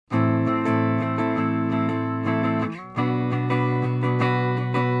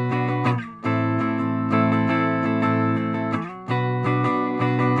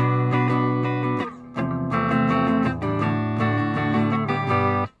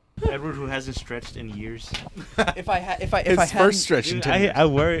Edward, who hasn't stretched in years. If I His first stretch in Dude, 10 years. I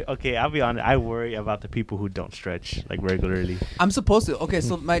worry. Okay, I'll be honest. I worry about the people who don't stretch like regularly. I'm supposed to. Okay,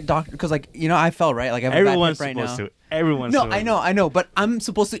 so my doctor, because like I fell right. Like I have a bad Everyone's hip right supposed now. to. Everyone's No, supposed I know, but I'm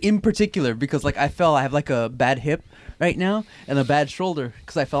supposed to in particular because like I fell. I have like a bad hip right now and a bad shoulder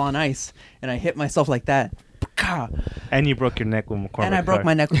because I fell on ice and I hit myself like that. And you broke your neck with McCormick. And I broke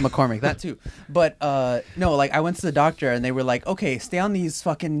my neck with McCormick, that too. But no, like I went to the doctor and they were like, okay, stay on these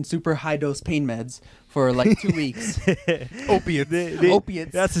fucking super high dose pain meds for like 2 weeks. Opiates.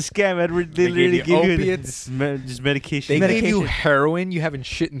 Opiates. That's a scam, Edward. They They literally gave you give you opiates. just medication. They gave you Medication. heroin. You haven't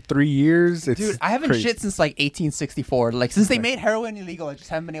shit in 3 years. It's Dude, I haven't crazy. shit since like 1864. Like since they made heroin illegal, I just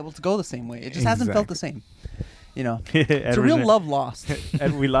haven't been able to go the same way. It just hasn't felt the same. You know, it's a real love lost.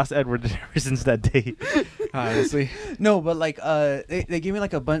 And we lost Edward ever since that day. Honestly. No, but like they gave me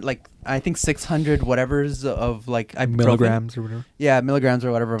like a bunch, like I think 600 whatevers of like ibuprofen. Milligrams or whatever. Yeah, milligrams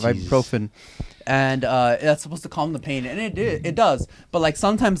or whatever of Jesus. ibuprofen, and that's supposed to calm the pain, and it does. But like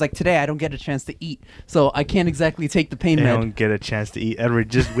sometimes, like today, I don't get a chance to eat, so I can't exactly take the pain They med. don't get a chance to eat. Edward,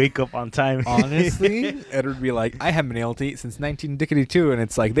 just wake up on time. Honestly, Edward would be like, I haven't been able to eat since 1952, and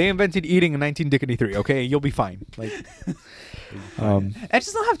it's like they invented eating in 1953. Okay, you'll be fine. Like, I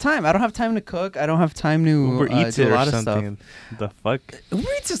just don't have time. I don't have time to cook. I don't have time to Uber Eats do it a or lot of stuff. something. The fuck? Uber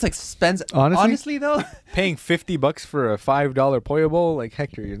Eats just like spends. Honestly? Honestly though, paying $50 for a $5 pollo bowl, like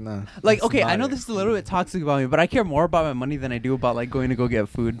Hector, you're not. like that's okay, I not know it. this is a little bit toxic about me, but I care more about my money than I do about like going to go get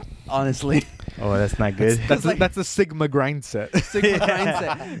food. Honestly, Oh, that's not good. That's like- that's a Sigma grind set. Sigma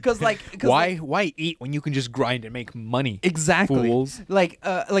mindset. Because like, Why eat when you can just grind and make money? Exactly. Fools. Like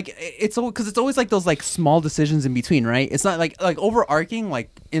it's because it's always like those like small decisions in between, right? It's not like overarching. Like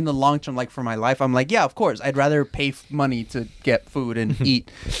in the long term, like for my life, I'm like, yeah, of course, I'd rather pay money to get food and eat.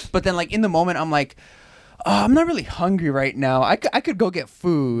 But then like in the moment, I'm like, I'm not really hungry right now. I could go get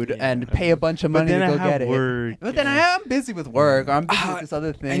food and pay a bunch of But money then to I go have get work, it. But then yeah. I'm busy with work. Or I'm busy with this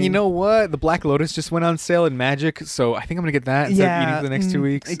other thing. And you know what? The Black Lotus just went on sale in Magic, so I think I'm gonna get that instead of eating for the next 2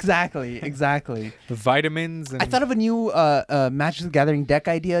 weeks. Exactly. The vitamins. And I thought of a new Magic the Gathering deck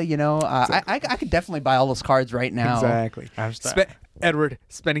idea. You know, I could definitely buy all those cards right now. exactly. I'm sta- Edward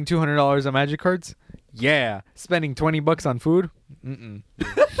spending $200 on Magic cards. Yeah, spending $20 on food. Mm-mm.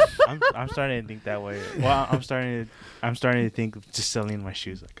 I'm starting to think that way. Well, I'm starting to think of just selling my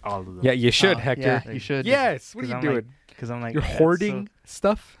shoes, like all of them. Yeah, you should, Hector. Yeah, you should. Yes. What are you doing? Because I'm like You're that's hoarding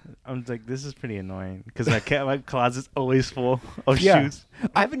stuff. I'm like, this is pretty annoying. Because my closet's always full of Yeah. shoes.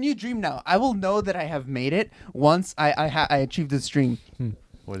 I have a new dream now. I will know that I have made it once I achieve this dream.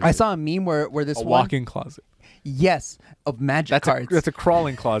 What is I it? saw a meme where this A one walk-in closet. yes of magic That's cards that's a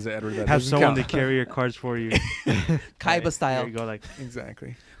crawling closet, Edward. That have doesn't someone count. to carry your cards for you. Kaiba Here style. you go, like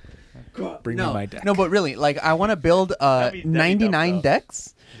Exactly. Bring no, me my deck. no, but really, like I want to build That'd be 99 dope, though.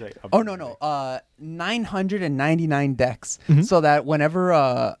 decks. he's like, Oh no, 999 decks, Mm-hmm. so that whenever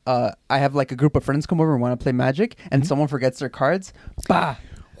I have like a group of friends come over and want to play Magic, and someone forgets their cards, bah.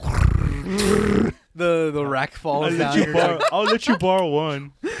 The rack falls I'll down. let you borrow. I'll let you borrow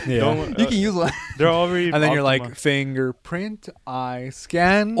one. Yeah. Don't- You can use one. They're already. And then you're like optimized. fingerprint, eye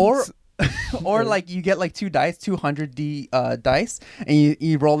scan, Or like you get like 2 dice, 200D dice, and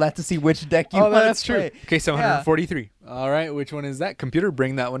you roll that to see which deck you oh, want that's to true. play. Okay, so 143. All right, which one is that? Computer,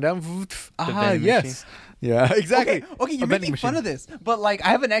 bring that one down. Ah, vending yes. machine. Yeah, exactly. Okay, you're A vending making fun machine. of this, but like I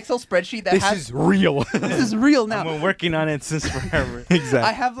have an Excel spreadsheet that This has is real. this is real now. I've been working on it since forever. exactly.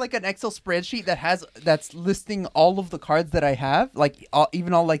 I have like an Excel spreadsheet that's listing all of the cards that I have, like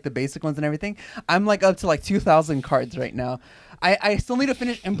even all like the basic ones and everything. I'm like up to like 2,000 cards right now. I still need to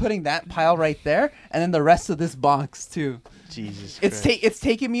finish inputting that pile right there, and then the rest of this box too. Jesus. It's Christ.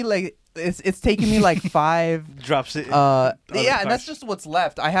 taking me like it's taking me like 5. drops it. Yeah, other and that's cards. just what's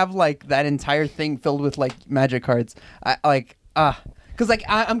left. I have like that entire thing filled with like Magic cards. Because like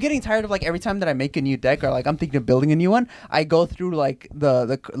I'm getting tired of like every time that I make a new deck or like I'm thinking of building a new one, I go through like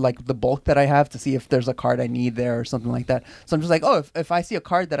the bulk that I have to see if there's a card I need there or something like that. So I'm just like, oh, if I see a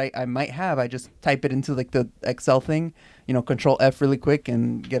card that I might have, I just type it into like the Excel thing, Control F really quick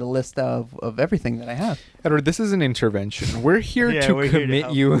and get a list of everything that I have. Edward, this is an intervention. We're here Yeah, to we're here to commit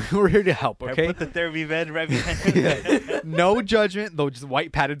help. you. We're here to help, I okay? put the therapy bed right behind. No judgment, though, just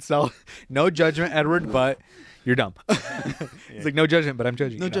white padded cell. No judgment, Edward, but you're dumb. It's like, no judgment, but I'm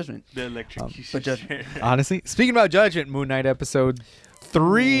judging. No you know? judgment. The electrocution. but just- chair. Honestly, speaking about judgment, Moon Knight episode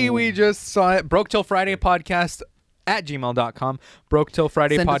 3, we just saw it. Broke Till Friday podcast at gmail.com. Broke Till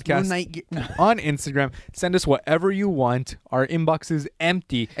Friday Send us Moon podcast Knight on Instagram. Send us whatever you want. Our inbox is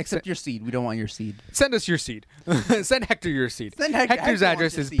empty. except your seed. We don't want your seed. Send us your seed. Send Hector your seed. Send Hector Hector's wants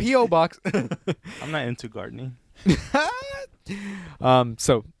address your is seed. P.O. Box. I'm not into gardening.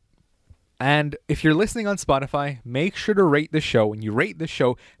 So And if you're listening on Spotify, make sure to rate the show. When you rate the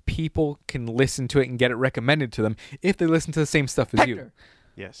show, people can listen to it and get it recommended to them if they listen to the same stuff as you. Hector,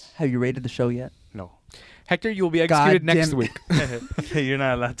 Yes. have you rated the show yet? No. Hector, you will be executed God next damn- week. You're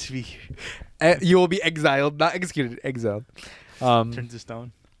not allowed to be here. You will be exiled, not executed, exiled. Turn to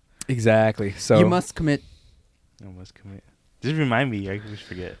stone. Exactly. So You must commit. I must commit. Just remind me. I always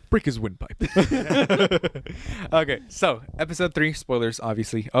forget. break his windpipe. Okay, so episode 3, spoilers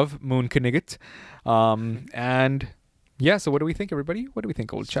obviously, of Moon Knigget. And yeah, so what do we think, everybody? What do we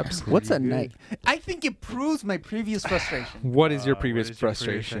think, old chaps? What's a Pretty good. night? I think it proves my previous frustration. What is your What previous is your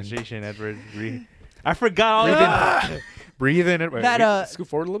frustration? frustration, Edward? I forgot all Breathe that. in. Breathe in it. Wait, That, wait, scoot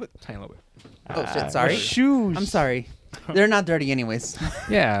forward a little bit. Tiny little bit. Oh, shit, sorry. Shoes. I'm sorry. They're not dirty anyways.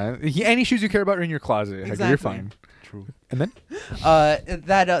 Yeah, any shoes you care about are in your closet. Hector, Exactly. you're fine. True. And then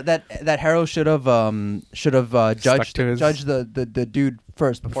That Harrow should have judged to his- the dude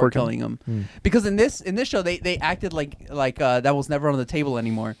first before killing him. Because in this show they acted like that was never on the table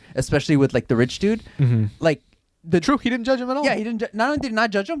anymore, especially with like the rich dude. Like True, he didn't judge him at all. Yeah, he didn't. Not only did he not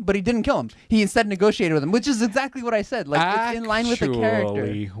judge him, but he didn't kill him. He instead negotiated with him, which is exactly what I said. Like it's in line with the character.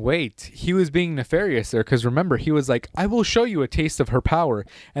 Actually, wait, he was being nefarious there because remember, he was like, "I will show you a taste of her power,"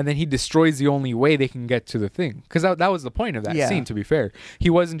 and then he destroys the only way they can get to the thing. Because that was the point of that Yeah. scene. To be fair,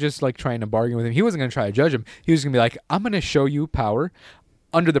 he wasn't just like trying to bargain with him. He wasn't going to try to judge him. He was going to be like, "I'm going to show you power."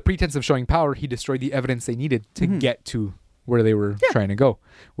 Under the pretense of showing power, he destroyed the evidence they needed to get to where they were trying to go,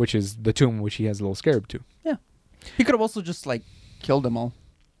 which is the tomb, which he has a little scarab to. Yeah, he could have also just like killed them all.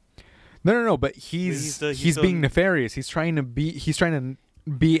 No. But he's he's being still- nefarious. He's trying to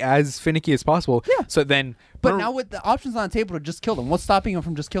be as finicky as possible. Yeah. So then, But now with the options on the table to just kill them, what's stopping him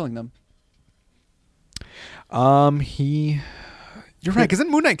from just killing them? You're right, because then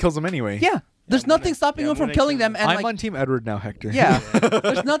Moon Knight kills him anyway. Yeah, there's Moon nothing Knight- stopping yeah, him from Moon Knight killing kills them. him. And I'm like, on Team Edward now, Hector. yeah,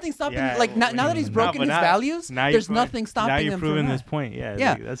 there's nothing stopping. Yeah, like now that he's broken but his values, now there's you're nothing stopping Now you're him proving from this that. point. Yeah.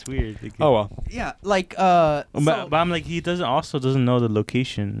 Yeah. Like, that's weird. Like, Oh well. Yeah, like but so- I'm like he doesn't know the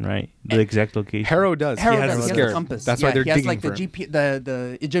location, right? The exact location. Harrow does. Harrow he has does. the He has scarab. the compass. That's Yeah, why they're he has digging like for the him.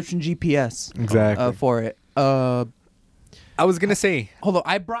 the Egyptian GPS Exactly. for it. I was gonna say. Hold on,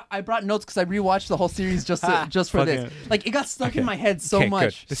 I brought notes because I rewatched the whole series just for this. Fucking- Like it got stuck Okay. in my head so Okay,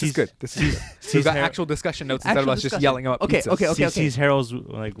 much. Good. This is good. This is good. So we've got actual discussion notes instead of Actual us just discussion. yelling about Okay, pizzas. okay, okay. Sees Harold's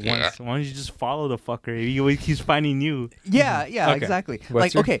like once. Why don't you just follow the fucker? He always keeps finding you. Yeah, Okay. exactly. What's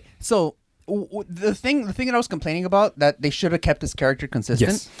Like your- okay, so the thing that I was complaining about that they should have kept his character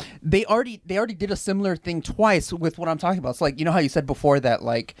consistent. Yes. They already did a similar thing twice with what I'm talking about. So like you know how you said before that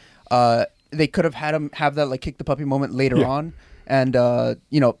like they could have had him have that like kick the puppy moment later Yeah. on. And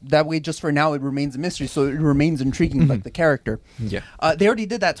that way, just for now, it remains a mystery, so it remains intriguing, like the character. Yeah. They already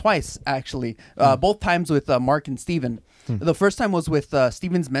did that twice, actually. Both times with Mark and Steven. The first time was with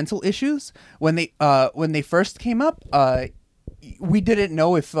Steven's mental issues when they first came up. We didn't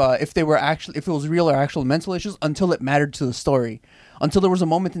know if they were actually if it was real or actual mental issues until it mattered to the story. Until there was a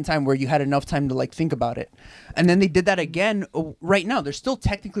moment in time where you had enough time to like think about it, and then they did that again right now. They're still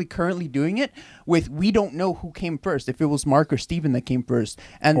technically currently doing it with we don't know who came first, if it was Mark or Steven that came first,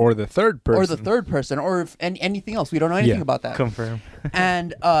 and Or the third person. or the third person, or if anything else. We don't know anything Yeah. about that. Confirm.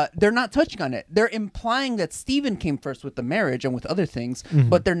 And they're not touching on it. They're implying that Steven came first with the marriage and with other things,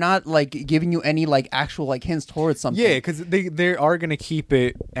 but they're not like giving you any like actual like hints towards something. Yeah, because they are gonna keep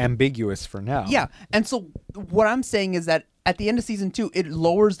it ambiguous for now. Yeah. And so what I'm saying is that at the end of season 2, it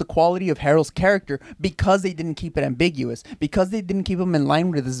lowers the quality of Harold's character because they didn't keep it ambiguous, because they didn't keep him in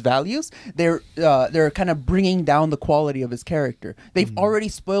line with his values. They're kind of bringing down the quality of his character. They've already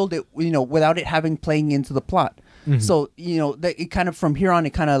spoiled it, without it having playing into the plot. So it kind of from here on it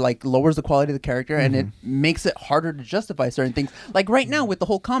kind of like lowers the quality of the character and it makes it harder to justify certain things. Like right now with the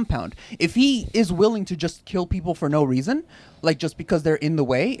whole compound, if he is willing to just kill people for no reason, like just because they're in the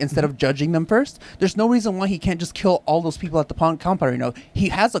way instead of judging them first, there's no reason why he can't just kill all those people at the compound. He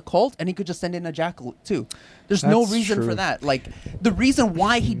has a cult and he could just send in a jackal too. There's no That's reason true. for that. Like the reason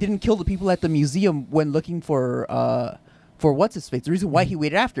why he didn't kill the people at the museum when looking for what's his face, the reason why he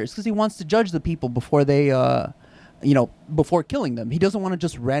waited after is because he wants to judge the people before they before killing them. He doesn't want to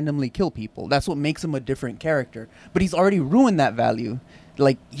just randomly kill people. That's what makes him a different character. But he's already ruined that value.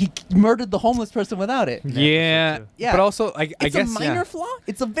 Like he murdered the homeless person without it. Yeah. Yeah. But also, I It's guess a minor yeah. flaw.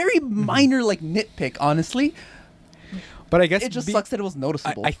 It's a very minor like nitpick, honestly. But I guess It just sucks that it was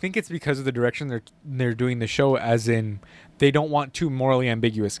noticeable. I think it's because of the direction they're doing the show, as in they don't want two morally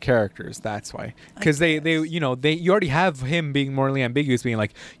ambiguous characters. That's why, because they you already have him being morally ambiguous, being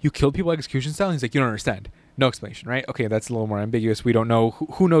like, you killed people execution style. And he's like, you don't understand. No explanation, right? Okay, that's a little more ambiguous. We don't know.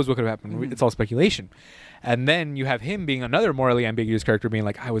 Who knows what could have happened? It's all speculation. And then you have him being another morally ambiguous character, being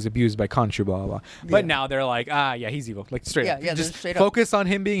like, I was abused by Khonshu, blah blah blah. But Yeah. now they're like, yeah, he's evil, like straight Yeah, up. yeah, Just straight up. focus on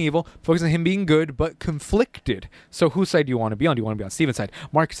him being evil, focus on him being good, but conflicted. So whose side do you want to be on? Do you want to be on Steven's side,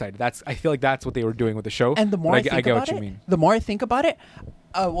 Mark's side? I feel like that's what they were doing with the show. And the more But I think I get about what you it, mean. the more I think about it,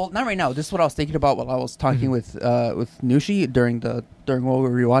 well, not right now. This is what I was thinking about while I was talking Mm-hmm. with Nushi during while we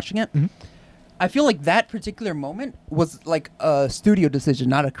were rewatching it. Mhm. I feel like that particular moment was like a studio decision,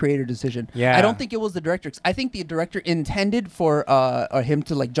 not a creator decision. Yeah. I don't think it was the director. I think the director intended for him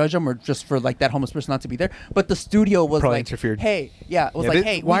to like judge him or just for like that homeless person not to be there. But the studio was Probably like, interfered. hey, yeah, was Yeah, like, this-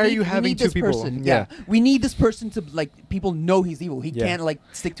 hey, why we are need- you we having need two this people? person. Yeah. We need this person to like people know he's evil. He Yeah. can't like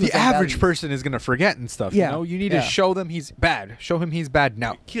stick to The his own average values. person is gonna forget and stuff. Yeah. You know, you need Yeah. to show them he's bad. Show him he's bad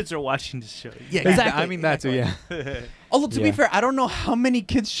now. Kids are watching this show. Yeah, Exactly. exactly. I mean that too. Yeah. Although to be Yeah. fair, I don't know how many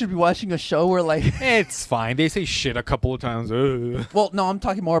kids should be watching a show where like. It's fine. They say shit a couple of times. Well, no, I'm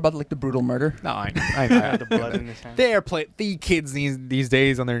talking more about like the brutal murder. No, I Had the blood in his hand. the kids these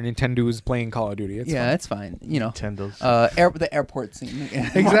days on their Nintendos playing Call of Duty. It's Yeah, fine. it's fine. You know, Nintendos. the airport scene.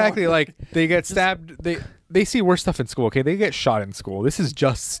 Exactly. Like they get stabbed. They see worse stuff in school. Okay, they get shot in school. This is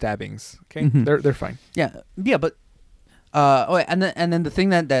just stabbings. Okay, Mhm. they're fine. Yeah, but and then the thing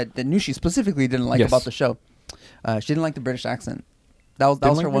that Nushi specifically didn't like Yes. about the show, she didn't like the British accent. That was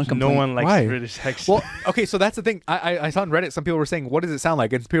Didn't her like one British- complaint. No one likes Why? British accent. Well, okay, so that's the thing. I saw on Reddit some people were saying, "What does it sound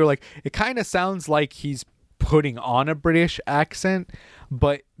like?" And people were like, "It kind of sounds like he's putting on a British accent,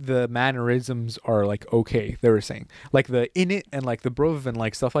 but the mannerisms are like okay." They were saying like the in it and like the bruv and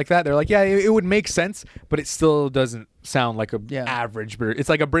like stuff like that. They're like, yeah, it would make sense, but it still doesn't sound like a Yeah. average British. It's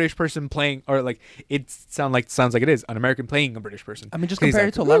like a British person playing, or like it sounds like it is an American playing a British person. I mean, just 'Cause he's compare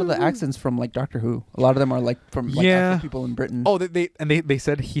like, it to a lot of the accents from like Doctor Who. A lot of them are like from like Yeah. actual people in Britain. Oh, they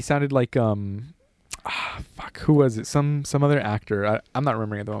said he sounded like fuck, who was it? Some other actor. I'm not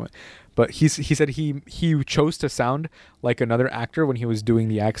remembering at the moment. But he said he chose to sound like another actor when he was doing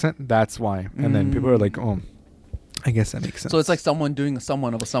the accent. That's why. And then people are like, "Oh, I guess that makes sense." So it's like someone doing a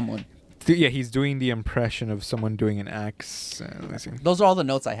someone of a someone. Yeah, he's doing the impression of someone doing an accent. Let me see. Those are all the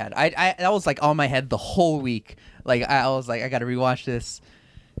notes I had. I that was like on my head the whole week. Like I was like, I got to rewatch this.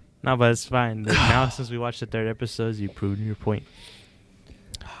 No, but it's fine. Now since we watched the third episode, you've proven your point.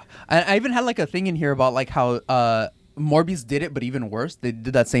 I even had like a thing in here about like how Morbius did it, but even worse, they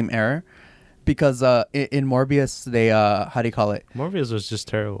did that same error because in Morbius they how do you call it? Morbius was just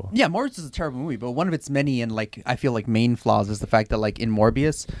terrible. Yeah, Morbius is a terrible movie, but one of its many and like I feel like main flaws is the fact that like in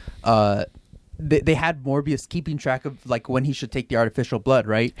Morbius, they had Morbius keeping track of like when he should take the artificial blood,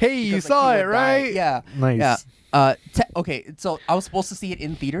 right? Hey, you Because, like, saw he it, would die. right? Yeah. Nice. Yeah. Okay, so I was supposed to see it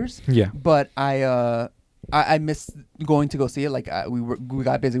in theaters. Yeah. But I missed going to go see it. Like we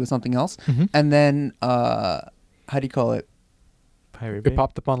got busy with something else, Mhm. and then how do you call it? Pirate It Bay?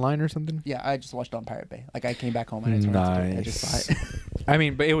 popped up online or something. Yeah, I just watched it on Pirate Bay. Like I came back home and I turned on it. I just saw it. I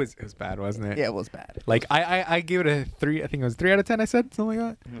mean, but it was bad, wasn't it? Yeah, it was bad. Like I gave it a 3. I think it was 3 out of 10. I said something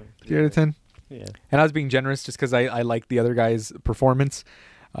like that. No, 3 out of 10. Yeah. And I was being generous just because I liked the other guy's performance.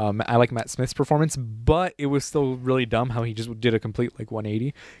 I like Matt Smith's performance, but it was still really dumb how he just did a complete like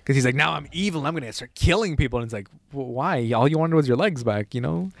 180 because he's like, now I'm evil and I'm gonna start killing people, and it's like, well, why? All you wanted was your legs back, you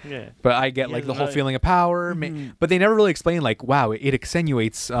know? Yeah. But I get He like has the whole another- feeling of power, Mhm. but they never really explain like, wow, it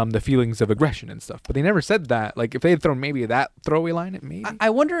extenuates the feelings of aggression and stuff. But they never said that. Like if they had thrown maybe that throwaway line, it maybe.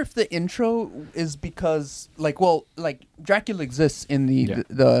 I wonder if the intro is because like Dracula exists in Yeah.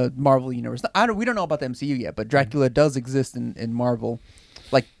 the Marvel universe. We don't know about the MCU yet, but Dracula does exist in Marvel,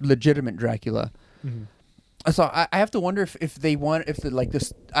 like legitimate Dracula. Mhm. So I have to wonder if they want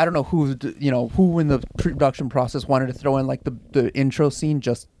this. I don't know who who in the production process wanted to throw in like the intro scene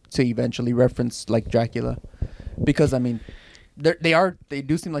just to eventually reference like Dracula, because I mean, they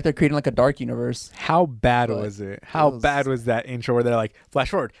do seem like they're creating like a dark universe. How bad But was it? How it was- bad was that intro where they're like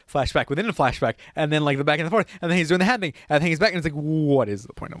flash forward, flash back, within a flashback, and then like the back and the forth, and then he's doing the hand thing, and then he's back, and it's like, what is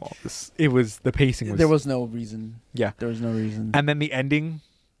the point of all this? It was the pacing was There was no reason. yeah, There was no reason. and then the ending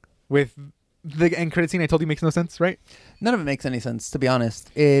with the end credit scene. I told you makes no sense, right? None of it makes any sense, to be honest.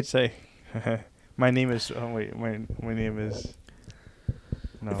 It's Say, my name is. Oh wait, my name is.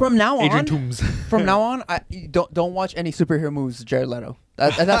 No. from now Adrian on. Toombs. From now on, don't watch any superhero movies with Jared Leto.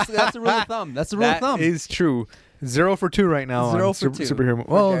 That's the rule of thumb. That's the rule of thumb. That is true. 0 for 2 right now. 0 on for 2 superhero.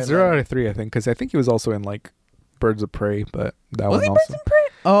 for Well, Jared 0 Leto. out of 3, I think, because I think he was also in like Birds of Prey, but that Was one he also. Birds of Prey?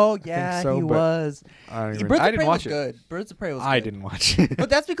 Oh yeah, so, he but was. I, don't even- Birds I of didn't Prey watch was it. good. Birds of Prey was. I good. didn't watch it. But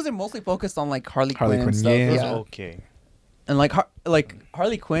that's because it mostly focused on like Harley Harley Quinn Quinn, and stuff. yeah. It was Yeah. okay. And like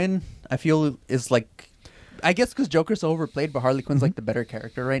Harley Quinn, I feel is like, I guess because Joker's so overplayed, but Harley Quinn's like the better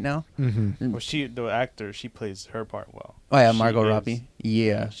character right now. Mm-hmm. Well, the actor, she plays her part well. Oh yeah, She Margot is- Robbie.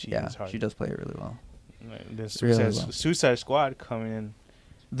 Yeah, she yeah, is Harley. she does play it really well. The Really low. Suicide Squad coming in.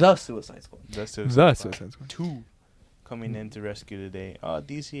 The Suicide Squad. The The Suicide Suicide Squad. 2 coming in to rescue the day. Oh,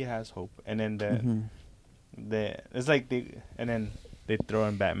 DC has hope. And then Mhm. it's like they throw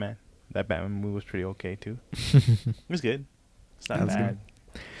in Batman. That Batman movie was pretty okay too. It was good. It's not That's bad.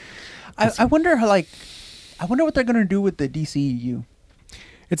 I wonder how I wonder what they're gonna do with the DCEU.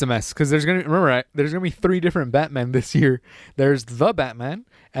 It's a mess because there's gonna be 3 different Batman this year. There's the Batman,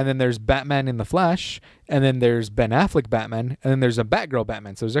 and then there's Batman in the Flash, and then there's Ben Affleck Batman, and then there's a Batgirl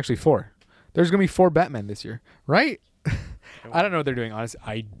Batman. So there's actually 4. There's gonna be 4 Batman this year, right? I don't know what they're doing. Honestly,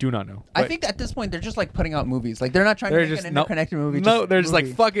 I do not know. I But think at this point they're just like putting out movies. Like they're not trying to they're make just an interconnected movie. No, just they're just like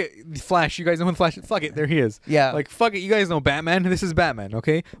movie. fuck it, Flash. You guys know who the Flash is? Fuck it, there he is. Yeah. Like fuck it, you guys know Batman. This is Batman,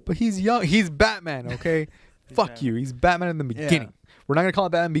 okay? But he's young. He's Batman, okay? Fuck Batman. you. He's Batman in the beginning. We're not gonna call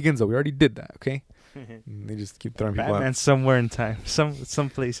it Batman Begins though. We already did that, okay? And they just keep throwing people Batman out. somewhere in time, some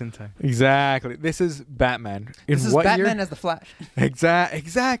place in time. Exactly. This is Batman. In This is what Batman year? as the Flash.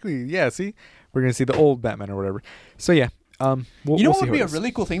 Exactly. Yeah. See, we're gonna see the old Batman or whatever. So yeah. We'll, You know we'll what see would be how a it is.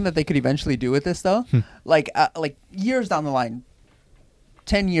 really cool thing that they could eventually do with this though? Like years down the line,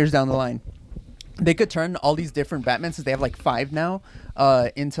 10 years down the line, they could turn all these different Batmans, since they have like 5 now,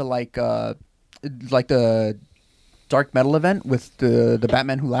 into like the Dark Metal event with the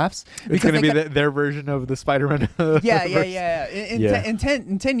Batman Who Laughs. It's Because gonna they be ca- their version of the Spider-Man. yeah. verse.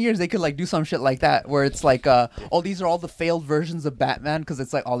 In 10 years, they could like do some shit like that, where it's like, these are all the failed versions of Batman, because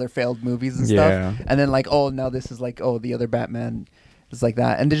it's like all their failed movies and Yeah. stuff. And then like, now this is like, the other Batman is like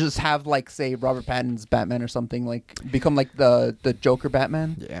that, and they just have like, say, Robert Pattinson's Batman or something, like become like the Joker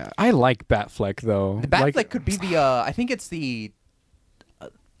Batman. Yeah. I like Batfleck though. The Batfleck could be the I think it's the.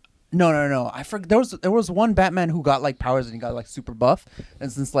 No. I forgot. There was one Batman who got like powers and he got like super buff,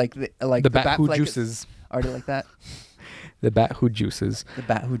 and since like the Bat who Batfleck is juices. already like that. The Bat who juices. The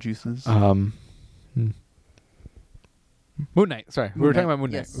Bat who juices. Moon Knight. Sorry, we were Moon talking Knight, about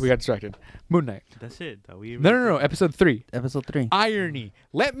Moon Knight. yes. We got distracted. Moon Knight. That's it. No. Episode 3. Episode 3. Irony.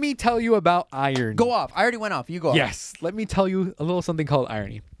 Let me tell you about irony. Go off. I already went off. You go off. Yes. Let me tell you a little something called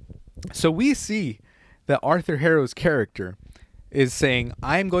irony. So we see that Arthur Harrow's character is saying,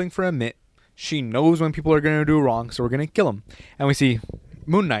 I'm going for a mitt. She knows when people are going to do wrong, so we're going to kill him. And we see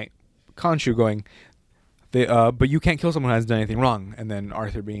Moon Knight, Khonshu going, but you can't kill someone who hasn't done anything wrong. And then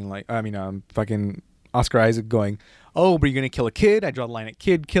Arthur being like, fucking Oscar Isaac going, oh, but you're going to kill a kid? I draw the line at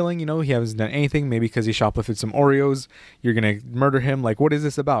kid killing. He hasn't done anything. Maybe because he shoplifted some Oreos. You're going to murder him. Like, what is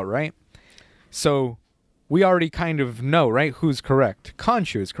this about, right? So we already kind of know, right, who's correct.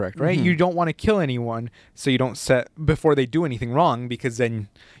 Khonshu is correct, right? Mhm. You don't want to kill anyone so you don't set before they do anything wrong, because then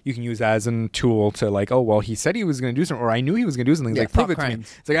you can use that as a tool to like, oh, well, he said he was going to do something, or I knew he was going to do something. Yeah, Like, prove thought it to me.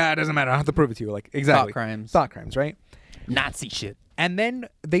 crimes. It's like, it doesn't matter. I don't have to prove it to you. Like, exactly. Thought crimes, right? Nazi shit. And then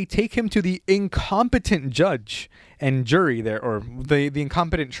they take him to the incompetent judge and jury there, or the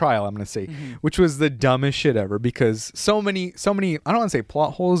incompetent trial, I'm going to say, which was the dumbest shit ever, because so many, I don't want to say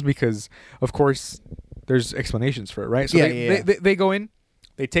plot holes, because of course there's explanations for it, right? So they go in,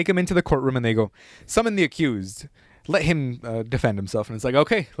 they take him into the courtroom and they go, summon the accused, let him defend himself. And it's like,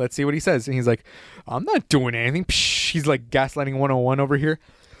 okay, let's see what he says. And he's like, I'm not doing anything. Psh, he's like gaslighting 101 over here.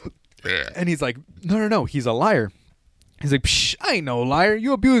 And he's like, no, he's a liar. He's like, psh, I ain't no liar.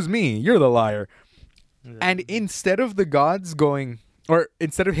 You abuse me. You're the liar. And instead of the gods going, or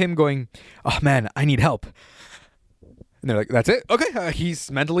instead of him going, oh man, I need help. And they're like, that's it? Okay,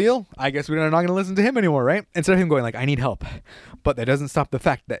 he's mentally ill. I guess we're not going to listen to him anymore, right? Instead of him going like, I need help. But that doesn't stop the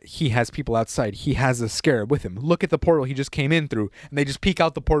fact that he has people outside. He has a scarab with him. Look at the portal he just came in through. And they just peek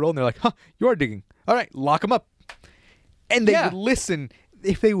out the portal and they're like, huh, you are digging. All right, lock him up. And they would listen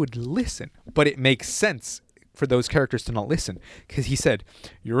if they would listen. But it makes sense for those characters to not listen, because he said,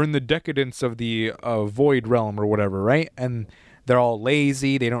 you're in the decadence of the void realm or whatever, right? And they're all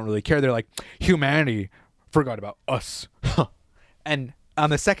lazy. They don't really care. They're like, humanity forgot about us. And on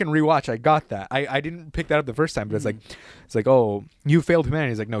the second rewatch, I got that. I didn't pick that up the first time, but it's like, oh, you failed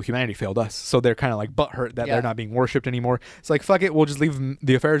humanity. It's like, no, humanity failed us. So they're kind of like butthurt that they're not being worshipped anymore. It's like, fuck it, we'll just leave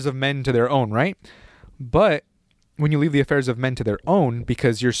the affairs of men to their own, right? But when you leave the affairs of men to their own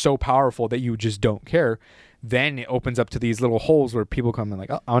because you're so powerful that you just don't care, then it opens up to these little holes where people come and like,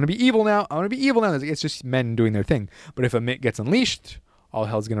 oh, I want to be evil now. I want to be evil now. It's just men doing their thing. But if a mitt gets unleashed, all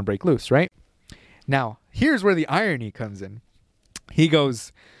hell's going to break loose, right? Now, here's where the irony comes in. He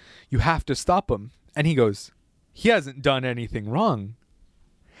goes, you have to stop him. And he goes, he hasn't done anything wrong.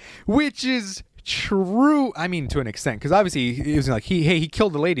 Which is true. I mean, to an extent, because obviously he was like, he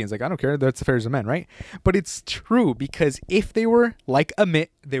killed the lady. And it's like, I don't care. That's affairs of men, right? But it's true, because if they were like a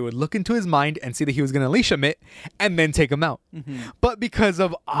mitt they would look into his mind and see that he was going to unleash a mitt and then take him out. But because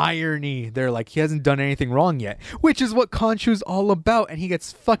of irony, they're like, he hasn't done anything wrong yet, which is what Khonshu's all about, and he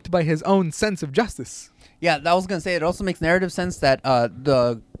gets fucked by his own sense of justice. Yeah, I was gonna say it also makes narrative sense that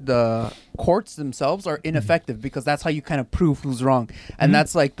the courts themselves are ineffective because that's how you kind of prove who's wrong, and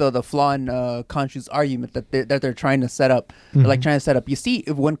that's like the flaw in Khonshu's argument that they're trying to set up. They're like trying to set up. You see,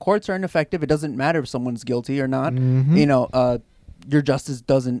 when courts are ineffective, it doesn't matter if someone's guilty or not. You know, your justice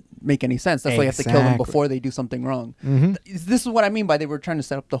doesn't make any sense. That's why you have to kill them before they do something wrong. This is what I mean by they were trying to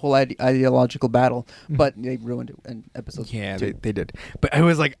set up the whole ideological battle, but they ruined it in episode 2. They did. But I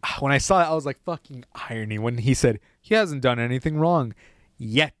was like, when I saw it, I was like, fucking irony when he said he hasn't done anything wrong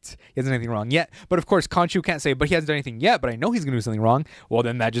yet. He hasn't done anything wrong yet. But of course, Khonshu can't say, but he hasn't done anything yet, but I know he's going to do something wrong. Well,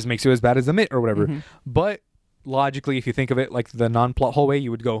 then that just makes you as bad as the mitt or whatever. But logically, if you think of it like the non-plot whole way, you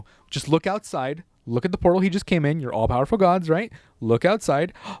would go, just look outside. Look at the portal he just came in. You're all powerful gods, right? Look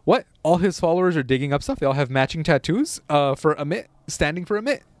outside. What? All his followers are digging up stuff. They all have matching tattoos for a mitt, standing for a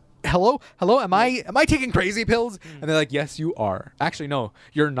mitt. Hello? Am I taking crazy pills? And they're like, yes, you are. Actually, no,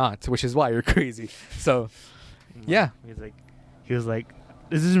 you're not, which is why you're crazy. So, yeah. He was like,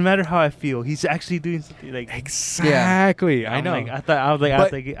 it doesn't matter how I feel. He's actually doing something like exactly. I know. Like,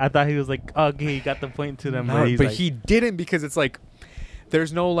 I thought he was like, okay, he got the point to them. No, but he didn't because it's like,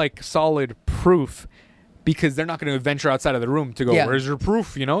 there's no like solid proof because they're not going to venture outside of the room to go, where's your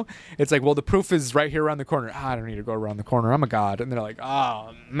proof? You know, it's like, well, the proof is right here around the corner. I don't need to go around the corner. I'm a god. And they're like,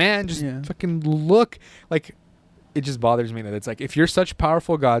 oh man, just fucking look. Like, it just bothers me that it's like, if you're such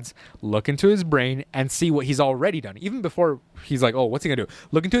powerful gods, look into his brain and see what he's already done. Even before he's like, oh, what's he going to do?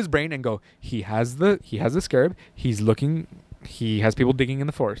 Look into his brain and go, he has the scarab. He has people digging in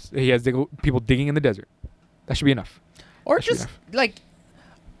the forest. He has people digging in the desert. That should be enough. Or just like,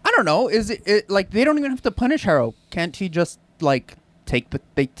 I don't know. Is it like they don't even have to punish Harrow? Can't he just like take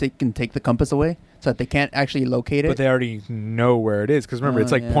the compass away so that they can't actually locate it? But they already know where it is because remember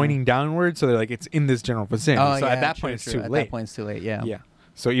it's like pointing downward, so they're like it's in this general vicinity. So at that point it's too late. At that point it's too late. Yeah. Yeah.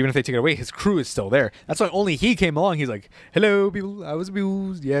 So even if they take it away, his crew is still there. That's why only he came along. He's like, "Hello, people. I was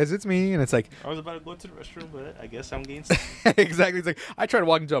abused. Yes, it's me." And it's like, I was about to go to the restroom, but I guess I'm getting sick. Exactly. It's like I tried to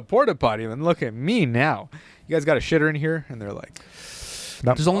walk into a porta potty, and then look at me now. You guys got a shitter in here, and they're like.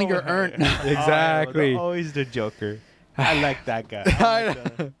 Nope. There's only your urn. Exactly. Always the Joker. I like that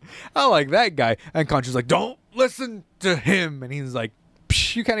guy. I like that guy. And Khonshu's like, don't listen to him. And he's like,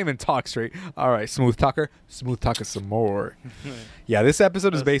 you can't even talk straight. All right, smooth talker some more. Yeah, this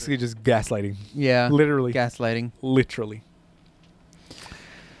episode is basically just gaslighting. Yeah. Literally. Gaslighting. Literally.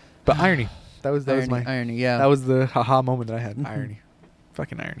 But irony. That was my irony. Yeah. That was the haha moment that I had. Irony.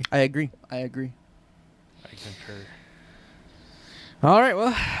 Fucking irony. I agree. I concur. All right,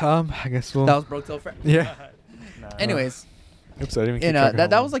 well, I guess we'll. That was Broke Till Friend. Yeah. Anyways, oops, I didn't even keep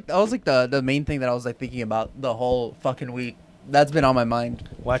that was like the main thing that I was like thinking about the whole fucking week. That's been on my mind.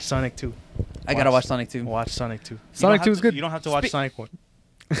 Watch Sonic 2. I gotta watch Sonic 2. Watch Sonic 2. Sonic 2 is good. You don't have to watch Sonic 1.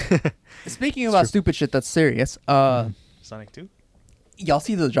 Speaking about stupid shit that's serious, Sonic 2. Y'all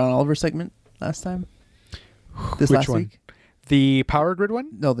see the John Oliver segment last time? Which last one? week? The Power Grid one?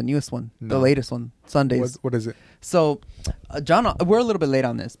 No, the newest one. No. The latest one. Sundays. What is it? So, we're a little bit late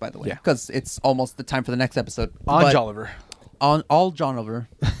on this, by the way, because it's almost the time for the next episode. On Jolliver. On all John Oliver.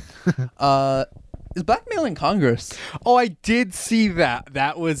 Is blackmailing Congress. Oh, I did see that.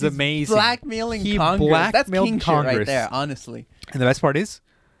 That was amazing. Blackmailing Congress. That's king Congress shit right there, honestly. And the best part is,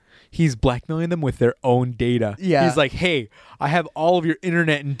 he's blackmailing them with their own data. Yeah. He's like, hey, I have all of your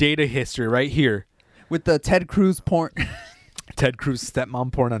internet and data history right here. With the Ted Cruz porn. Ted Cruz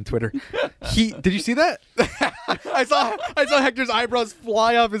stepmom porn on Twitter. Did you see that? I saw Hector's eyebrows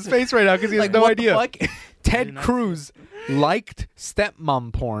fly off his face right now because he has no idea. What the fuck? Ted Cruz liked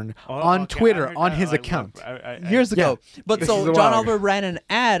stepmom porn on Twitter on his account years ago. But This so is John wild. Oliver ran an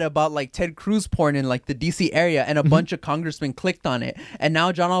ad about like Ted Cruz porn in like the DC area, and a bunch of congressmen clicked on it, and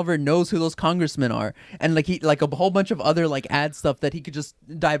now John Oliver knows who those congressmen are, and like he like a whole bunch of other like ad stuff that he could just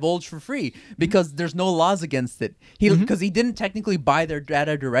divulge for free because there's no laws against it. Because he didn't technically buy their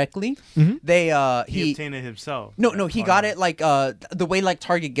data directly. They he obtained it himself. No, he got it like the way like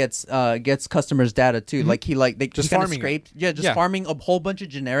Target gets customers' data too. Like they Just kind of farming it. scraped, farming a whole bunch of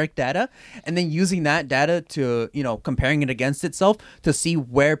generic data, and then using that data to comparing it against itself to see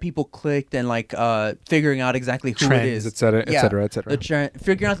where people clicked and like figuring out exactly who Trends, it is, et cetera.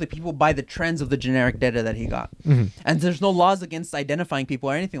 Figuring out the people by the trends of the generic data that he got. And there's no laws against identifying people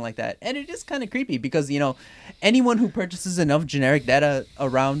or anything like that. And it is kind of creepy because anyone who purchases enough generic data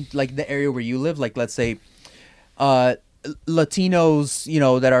around like the area where you live, like let's say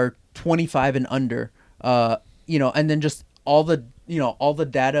Latinos, that are 25 and under, and then just all the all the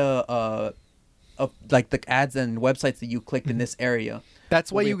data of like the ads and websites that you clicked in this area. That's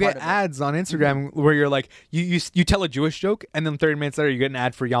why will be you a part get of it. ads on Instagram where you're like, you tell a Jewish joke, and then 30 minutes later you get an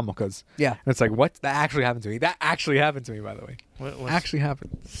ad for yarmulkes. Yeah. And it's like, what? That actually happened to me. That actually happened to me, by the way. What's- Actually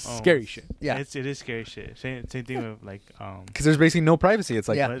happened. Oh. Scary shit. Yeah. it is scary shit. Same thing with like Because there's basically no privacy. It's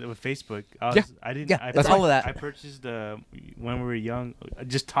like, Yeah. with Facebook. Yeah. I didn't. Yeah, I, it's I- all of that. I purchased when we were young. I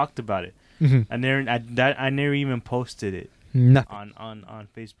just talked about it. mhm. I never even posted it Nothing. on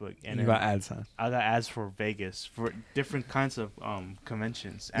Facebook. And And you then got ads, huh? I got ads for Vegas for different kinds of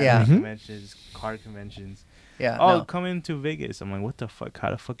conventions. Yeah. Anime Mhm. conventions, card conventions. Yeah. Oh, no. come into Vegas. I'm like, what the fuck?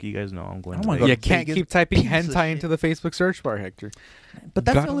 How the fuck do you guys know I'm going I to wanna Vegas? go You to can't Vegas keep typing piece of hentai shit. into the Facebook search bar, Hector. But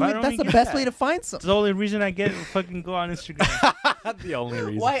that's God. the only Why way, don't that's we the get best that? way to find It's something. the only reason I get fucking go on Instagram. The only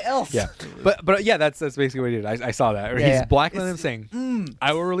reason. Why else? Yeah, but yeah, that's basically what he did. I saw that. Yeah, He's yeah. blackmailing them, It's- saying,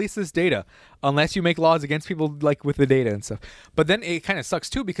 "I will release this data unless you make laws against people like with the data and stuff." But then it kind of sucks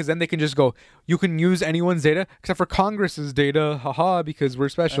too because then they can just go, "You can use anyone's data except for Congress's data, haha, because we're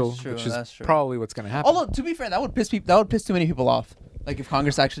special," That's true, which is that's true. probably what's gonna happen. Although to be fair, that would piss people. That would piss too many people off. Like if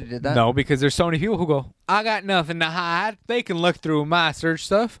Congress actually did that. No, because there's so many people who go, "I got nothing to hide. They can look through my search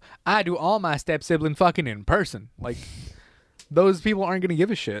stuff. I do all my step sibling fucking in person." Like, those people aren't gonna give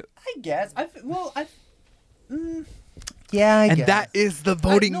a shit. I guess. Yeah, I And guess. that is the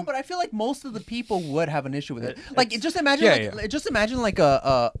voting. No, but I feel like most of the people would have an issue with it. Like, just imagine, Yeah, just imagine like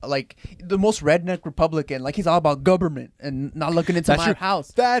like the most redneck Republican. Like he's all about government and not looking into my true.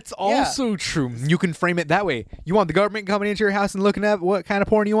 house. That's also true. You can frame it that way. You want the government coming into your house and looking at what kind of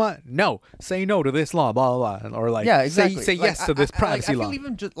porn you want? No. Say no to this law, blah, blah, blah. Or like, Yeah, exactly. say Like, yes to this privacy I law. feel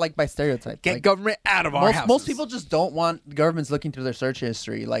even just like by stereotype. Get like, government out of our houses. most people just don't want the government's looking through their search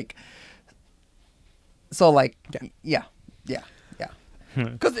history. Like, so like, yeah.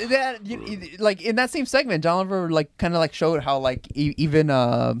 Because that, like in that same segment, John Oliver like kind of like showed how like even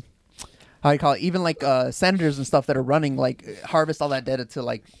how do you call it? Even like senators and stuff that are running like harvest all that data to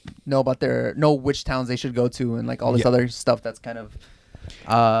like know which towns they should go to and like all this other stuff that's kind of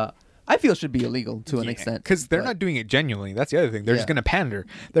I feel should be illegal to an extent Because they're but- not doing it genuinely. That's the other thing. They're just Yeah. going to pander.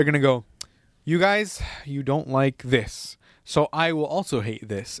 They're going to go, "You guys, you don't like this. So I will also hate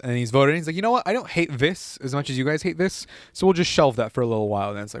this." And he's voted. And he's like, "You know what? I don't hate this as much as you guys hate this. So we'll just shelve that for a little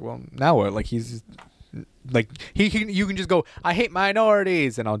while." And it's like, well, now what? Like he's like you can just go, "I hate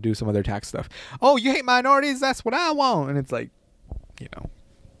minorities," and I'll do some other tax stuff. "Oh, you hate minorities? That's what I want." And it's like,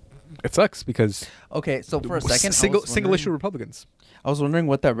 it sucks because Okay, so for a second, single issue Republicans I was wondering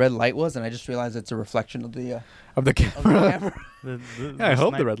what that red light was, and I just realized it's a reflection of the of the camera. camera. Yeah, I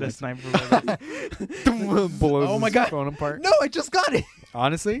hope the red the light. sniper red light. Blows Oh my his God. phone apart. No, I just got it.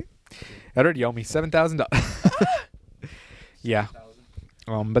 Honestly, Edward, you owe me $7,000. Yeah,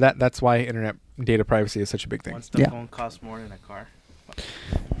 but that's why internet data privacy is such a big thing. Once the Yeah. phone costs more than a car.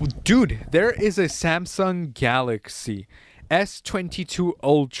 Dude, there is a Samsung Galaxy S22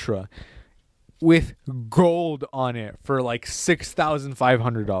 Ultra with gold on it for like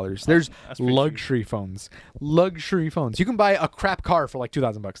 $6,500. There's That's pretty luxury phones. Luxury phones. You can buy a crap car for like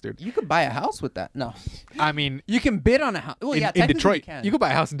 $2,000, dude. You could buy a house with that. No, I mean, you can bid on a house. Well, in, yeah, in technically Detroit, you can. you could buy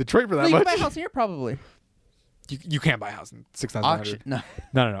a house in Detroit for No, that you much. can buy a house here probably. You can't buy a house in $6,500. Auction. No.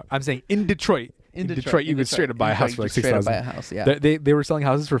 No. I'm saying in Detroit. In Detroit, you could straight up buy a house for like Straight up buy a $6,000. house. Yeah. They were selling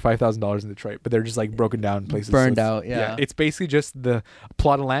houses for $5,000 in Detroit, but they're just like broken down places. Burned it's- out, yeah. It's basically just the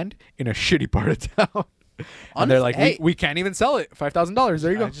plot of land in a shitty part of town. And Honestly, they're like, hey. we can't even sell it. $5,000.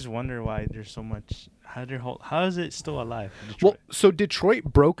 There you go. I just wonder why there's so much. How is it still alive? Well, Detroit? so Detroit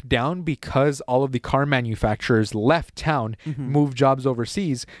broke down because all of the car manufacturers left town, moved jobs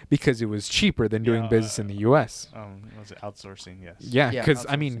overseas because it was cheaper than doing Yeah, business in the U.S. Was it outsourcing? Yes. Yeah, Yeah, because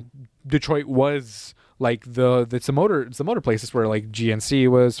I mean, Detroit was like it's the motor places where like GNC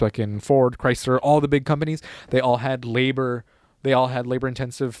was, fucking Ford, Chrysler, all the big companies. They all had labor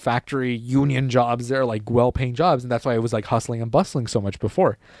intensive factory union jobs there, like well-paying jobs, and that's why it was like hustling and bustling so much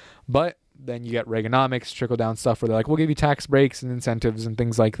before. But then you get Reaganomics, trickle down stuff where they're like, we'll give you tax breaks and incentives and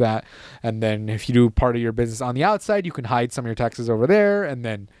things like that. And then if you do part of your business on the outside, you can hide some of your taxes over there, and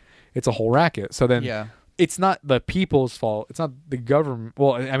then it's a whole racket. So then Yeah. it's not the people's fault. It's not the government.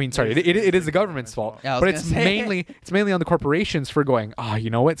 Well, I mean, sorry, it is the government's fault. Yeah, I was but gonna it's say. mainly on the corporations for going, you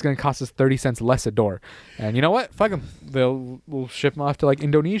know what? It's going to cost us 30 cents less a door. And you know what? Fuck them. We'll ship them off to like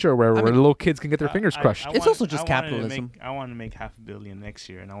Indonesia or wherever, where the little kids can get their fingers crushed. It's also just capitalism. I want to make $500 million next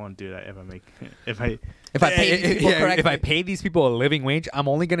year, and I want to do that if I make If I pay these people correctly. If I pay these people a living wage, I'm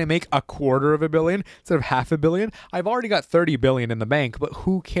only going to make $250 million instead of $500 million. I've already got $30 billion in the bank, but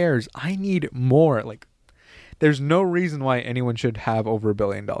who cares? I need more. Like, There's no reason why anyone should have over $1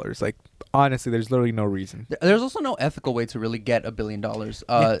 billion. Like, honestly, there's literally no reason. There's also no ethical way to really get $1 billion.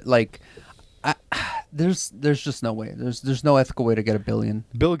 Like, there's just no way. There's no ethical way to get $1 billion.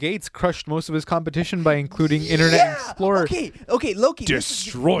 Bill Gates crushed most of his competition by including Internet Explorer. Okay, Loki.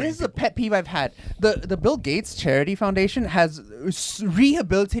 Destroyed. This is a pet peeve I've had. The Bill Gates Charity Foundation has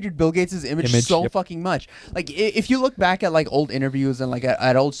rehabilitated Bill Gates' image so yep. fucking much. Like, if you look back at like old interviews and like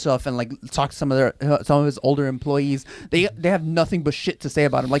at old stuff and like talk to some of his older employees, they have nothing but shit to say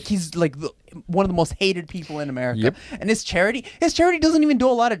about him. Like, he's like one of the most hated people in America. Yep. And his charity doesn't even do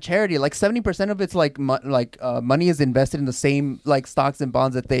a lot of charity. Like 70% of its money is invested in the same like stocks and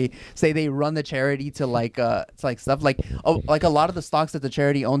bonds that they say they run the charity to like it's like stuff like a lot of the stocks that the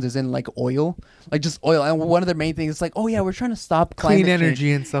charity owns is in like oil, like just oil. And one of their main things is like, oh yeah, we're trying to stop clean climate energy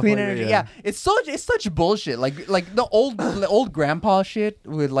change. and stuff. Clean like energy, that, yeah. It's such bullshit. Like the old grandpa shit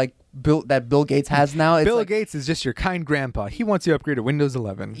with like Bill Gates has now. It's Bill like, Gates is just your kind grandpa. He wants you to upgrade to Windows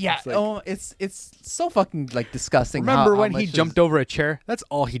 11. yeah. It's like, It's so fucking like disgusting. remember how when much he jumped over a chair? That's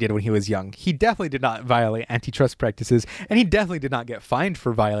all he did when he was young. He definitely did not violate antitrust practices, and he definitely did not get fined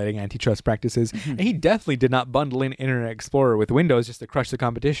for violating antitrust practices, and he definitely did not bundle in Internet Explorer with Windows just to crush the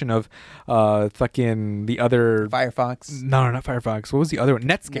competition of fucking the other Firefox. No, not Firefox. What was the other one?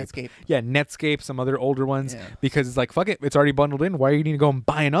 Netscape. Yeah, Netscape, some other older ones, Yeah. because it's like, fuck it, it's already bundled in. Why are you need to go and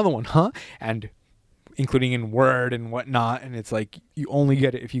buy another one, huh? And including in Word and whatnot, and it's like you only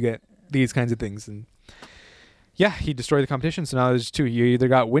get it if you get these kinds of things. And yeah, he destroyed the competition. So now there's two. You either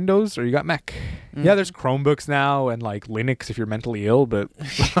got Windows or you got Mac. Yeah, there's Chromebooks now and like Linux if you're mentally ill, but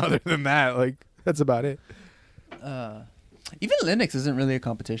other than that, like that's about it. Even Linux isn't really a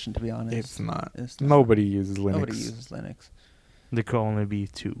competition, to be honest. It's not. It's not. Nobody uses Linux. Nobody uses Linux. There could only be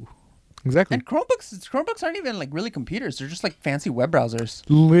two. Exactly. And Chromebooks aren't even like really computers. They're just like fancy web browsers.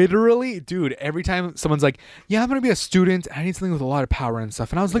 Literally, dude, every time someone's like, yeah, I'm going to be a student. I need something with a lot of power and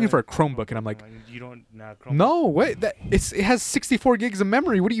stuff. And I was looking for a Chromebook, and I'm like, you don't Chromebook. no, wait, it has 64 gigs of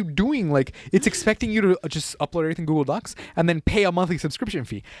memory. What are you doing? Like, it's expecting you to just upload everything Google Docs and then pay a monthly subscription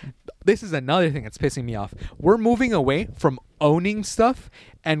fee. This is another thing that's pissing me off. We're moving away from owning stuff,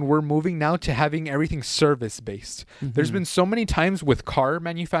 and we're moving now to having everything service based. There's been so many times with car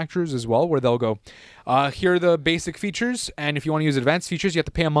manufacturers as well where they'll go, here are the basic features, and if you want to use advanced features, you have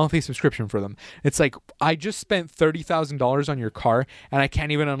to pay a monthly subscription for them. It's like, I just spent $30,000 on your car and I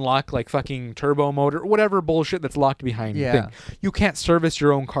can't even unlock like fucking turbo motor, whatever bullshit that's locked behind the thing. You can't service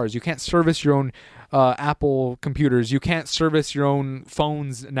your own cars. You can't service your own Apple computers. You can't service your own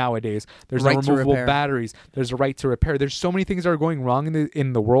phones nowadays. There's no removable batteries. There's a right to repair. There's so many things that are going wrong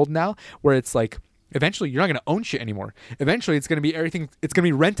in the world now where it's like, eventually you're not going to own shit anymore. Eventually it's going to be everything. It's going to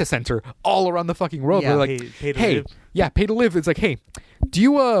be Rent-A-Center all around the fucking world. Yeah. They're like, Pay to hey, live. yeah, pay to live. It's like, hey, do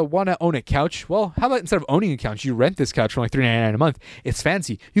you want to own a couch? Well, how about instead of owning a couch, you rent this couch for like $3.99 a month. It's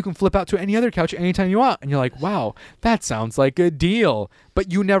fancy. You can flip out to any other couch anytime you want. And you're like, wow, that sounds like a deal.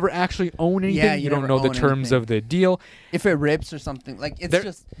 But you never actually own anything. Yeah, you you don't never know the own terms anything. of the deal. If it rips or something, like it's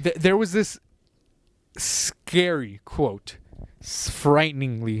just There was this scary quote,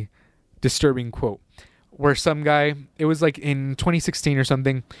 frighteningly disturbing quote, where some guy, it was like in 2016 or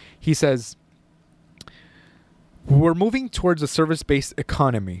something, he says, we're moving towards a service-based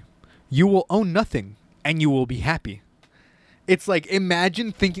economy. You will own nothing and you will be happy. It's like,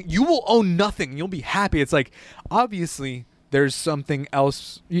 imagine thinking you will own nothing and you'll be happy. It's like, obviously there's something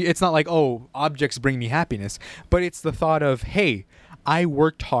else. It's not like, oh, objects bring me happiness, but it's the thought of, hey, I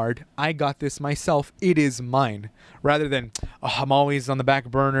worked hard. I got this myself. It is mine. Rather than, oh, I'm always on the back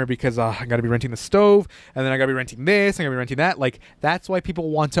burner because I got to be renting the stove, and then I got to be renting this, and I got to be renting that. Like, that's why people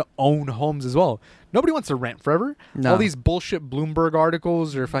want to own homes as well. Nobody wants to rent forever. No. All these bullshit Bloomberg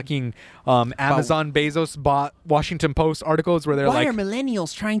articles or fucking Amazon Bezos bought Washington Post articles where they're why like, are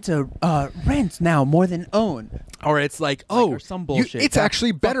millennials trying to rent now more than own? or it's like, oh, or some bullshit. it's God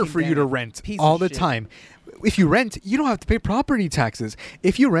actually better fucking for you damn to it. rent Piece all of the shit. time. If you rent, you don't have to pay property taxes.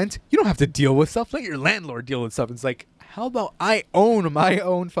 If you rent, you don't have to deal with stuff. Let your landlord deal with stuff. It's like, how about I own my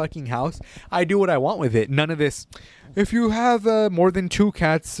own fucking house? I do what I want with it. None of this. If you have more than 2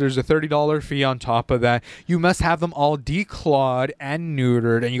 cats, there's a $30 fee on top of that. You must have them all declawed and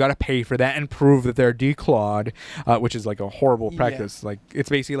neutered, and you got to pay for that and prove that they're declawed, which is like a horrible practice. Like, it's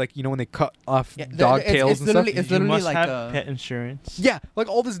basically like, you know, when they cut off dog tails and stuff. It's You literally must like have pet insurance. Yeah, like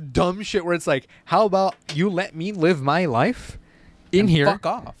all this dumb shit where it's like, how about you let me live my life in and here? Fuck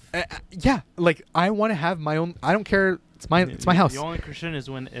off. Yeah, like I want to have my own. I don't care. It's my house. The only concern is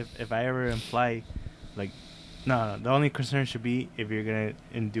when if I ever imply, like, No, the only concern should be if you're gonna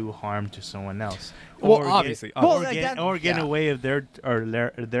do harm to someone else. Well, Or obviously, get, obviously. or, Well, get, that- or get yeah. away of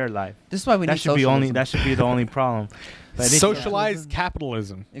their life. This is why we That need should be socialism. that should be the only problem. But I think- Socialized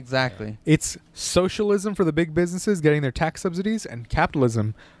capitalism. Exactly. It's socialism for the big businesses getting their tax subsidies and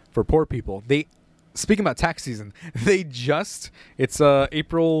capitalism for poor people. Speaking about tax season, it's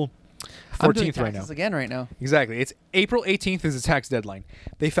April I'm doing 14th right now. taxes again right now. Exactly. It's April 18th is the tax deadline.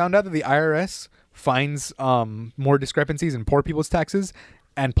 They found out that the IRS finds more discrepancies in poor people's taxes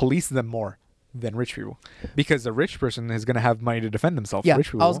and police them more than rich people, because the rich person is going to have money to defend themselves. Yeah, Rich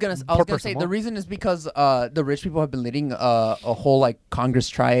people I was gonna poor person say the won't. reason is because the rich people have been leading a whole like Congress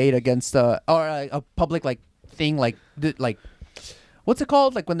triad against or a public like thing like what's it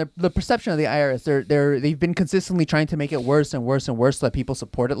called, like when the perception of the IRS, they've been consistently trying to make it worse and worse and worse so that people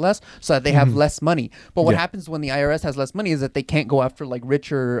support it less, so that they have less money. But what Yeah. happens when the IRS has less money is that they can't go after like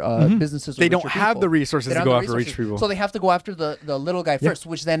richer businesses. Or They don't richer have people. the resources They to don't go have after the rich resources. people. So they have to go after the little guy Yeah. first,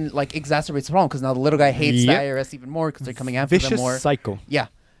 which then like exacerbates the problem because now the little guy hates Yep. the IRS even more because they're coming after them Vicious more. cycle. Yeah,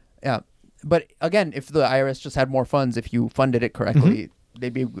 yeah. But again, if the IRS just had more funds, if you funded it correctly,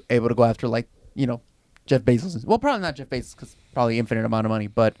 they'd be able to go after like Jeff Bezos. Well, probably not Jeff Bezos because probably infinite amount of money,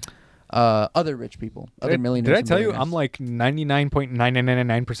 but other rich people, other millionaires. Did I and tell you billionaires. I'm like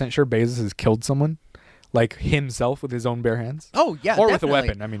 99.9999% sure Bezos has killed someone, like himself with his own bare hands? Oh yeah, or definitely. with a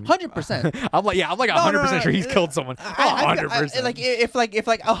weapon. I mean, 100%. I'm like 100% sure he's killed someone. 100%. Like if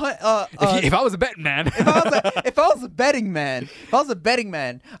if I was a betting man, if I was a betting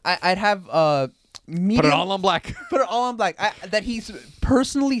man, I'd have medium, put it all on black. Put it all on black. That he's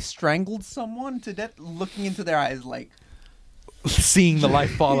personally strangled someone to death, looking into their eyes like. Seeing the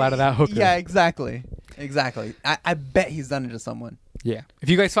life fall out of that hooker. Yeah, exactly. I bet he's done it to someone. Yeah. If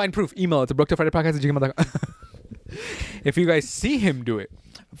you guys find proof, email it to brookefridaypodcast@gmail.com. If you guys see him do it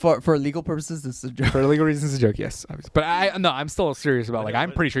For legal purposes, this is a joke. for legal reasons, it's a joke. Yes, obviously. But I'm still serious about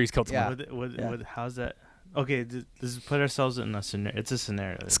I'm pretty sure he's killed someone. Yeah. How's that? Okay, let's put ourselves in a scenario. It's a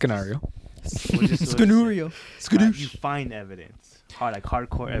scenario. Scenario. Scenario. You find evidence.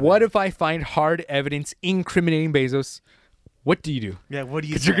 Hardcore evidence. What if I find hard evidence incriminating Bezos? What do you do? Yeah, what do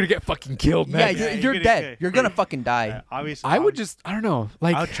you? Because you're gonna get fucking killed, Yeah, man. you're gonna dead. get- You're gonna fucking die. Obviously, I would just, I don't know,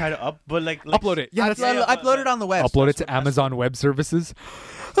 like I would try to upload it. Yeah, Upload it on the web. upload it to Amazon Web Services.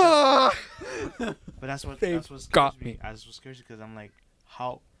 But that's what They've scares got me. me. That's what scares me because I'm like,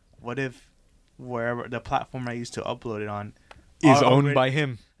 what if wherever the platform I used to upload it on Is are owned already- by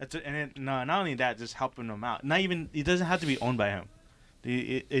him. And then, no, not only that, just helping them out. Not even it doesn't have to be owned by him.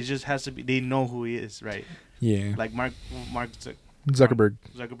 It just has to be. They know who he is, right? Yeah. Like Mark Zuckerberg.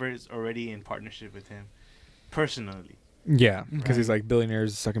 Zuckerberg is already in partnership with him, personally. Yeah, because Right. he's like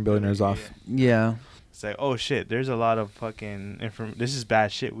billionaires sucking billionaires off. Yeah. It's like, oh shit, there's a lot of fucking this is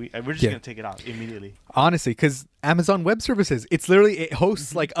bad shit. We're just Yeah. gonna take it out immediately. Honestly, because Amazon Web Services, it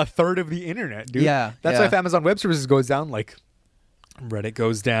hosts like a third of the internet, dude. Yeah, That's yeah. why if Amazon Web Services goes down, like Reddit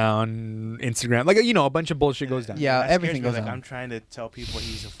goes down, Instagram, like a bunch of bullshit goes down. Yeah, That scares everything me, goes like, down. I'm trying to tell people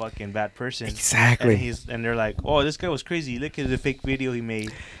he's a fucking bad person. Exactly. And they're like, oh, this guy was crazy. Look at the fake video he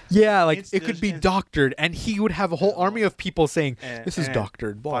made. Yeah, like It's- it could be there's- doctored, and he would have a whole army of people saying, "This is And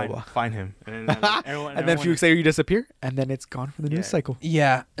doctored." Blah blah. Find him. And then everyone, And then a few weeks later, you disappear, and then it's gone for the Yeah. news cycle.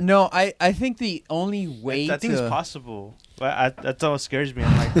 Yeah. No, I think the only way I think to it's possible. But that's what scares me.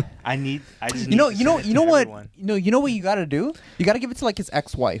 I'm like, I just need you know to you know send it you to know what everyone. you know what you gotta do. You gotta give it to like his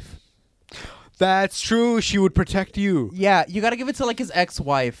ex-wife. That's true. She would protect you. Yeah, you gotta give it to like his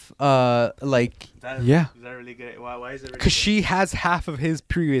ex-wife. Like Yeah. Is that really good? Why is it? Really Because she has half of his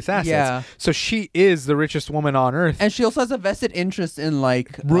previous assets. Yeah. So she is the richest woman on earth. and she also has a vested interest in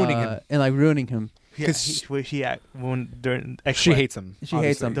like Ruining him. in like ruining him. Because during She hates him. She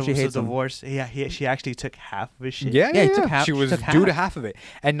hates obviously. him. the She hates him. divorce. Yeah, she actually took half of his shit. Yeah, Yeah, yeah, he took yeah. half- She was took due to half. half of it,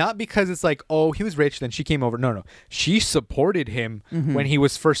 and not because it's like, oh, he was rich, then she came over. No. She supported him Mhm. when he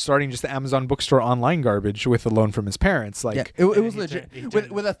was first starting just the Amazon bookstore online garbage with a loan from his parents. Like, Yeah, it And was he legit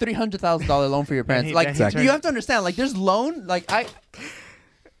turned- with a $300,000 loan for your parents. he- Like then he turned- you have to understand, like there's loan. Like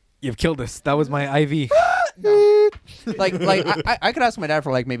you've killed us. That was my IV. I could ask my dad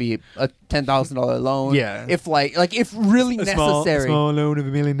for like maybe a $10,000 loan. Yeah. if if really necessary. Small loan of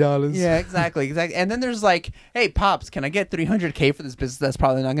 $1 million. Yeah, exactly. And then there's like, hey, pops, can I get $300K for this business that's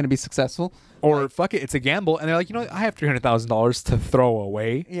probably not going to be successful? Or fuck it, it's a gamble, and they're like, I have $300,000 to throw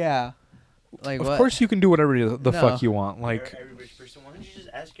away. Yeah. Like Of what? course, you can do whatever the No. fuck you want. Like, every rich person, why don't you just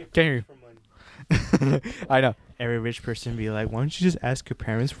ask your Can't hear parents for money? I know. Every rich person be like, why don't you just ask your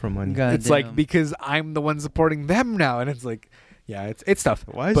parents for money? God It's damn. like because I'm the one supporting them now, and it's like, Yeah, it's tough.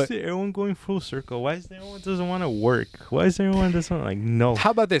 Why is But everyone going full circle? Why is everyone doesn't want to work? Why is everyone doesn't like no?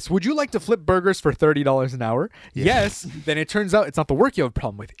 how about this? Would you like to flip burgers for $30 an hour? Yeah. Yes. Then it turns out it's not the work you have a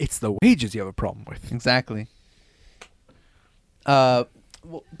problem with. It's the wages you have a problem with. Exactly. But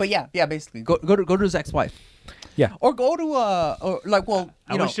yeah, basically, go to his ex-wife. Yeah. Or go to or like, well,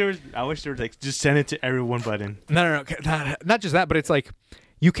 I wish there was like just send it to everyone button. No. Okay, not just that, but it's like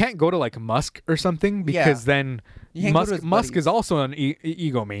you can't go to like Musk or something because then You can't go to his Musk buddies. is also an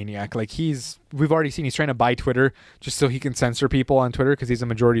egomaniac. Like we've already seen he's trying to buy Twitter just so he can censor people on Twitter because he's a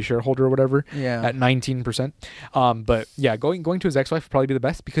majority shareholder or whatever. Yeah. At 19%. But yeah, going to his ex-wife would probably be the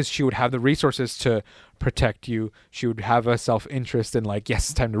best because she would have the resources to protect you. She would have a self-interest in like, yes,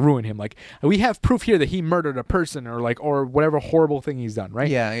 it's time to ruin him. Like we have proof here that he murdered a person or whatever horrible thing he's done, right?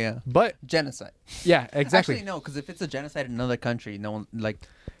 Yeah. But Genocide. yeah, exactly. Actually, no, because if it's a genocide in another country, no one like.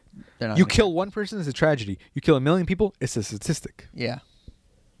 They're not You gonna- kill one person, it's a tragedy. You kill 1 million people, it's a statistic. Yeah.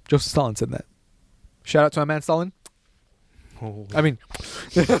 Joseph Stalin said that. Shout out to my man Stalin. Oh. I mean,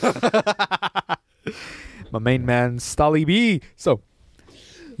 my main man Stali B. So,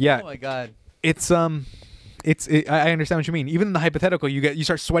 yeah, Oh my god. I understand what you mean. Even in the hypothetical, you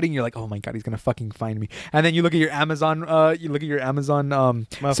start sweating. You're like, oh my god, he's gonna fucking find me. And then you look at your Amazon,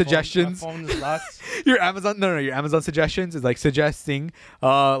 My suggestions. Phone is locked. Your Amazon suggestions is like suggesting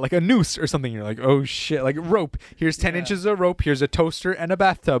like a noose or something. You're like, oh shit, like rope. Here's 10 Yeah. inches of rope. Here's a toaster and a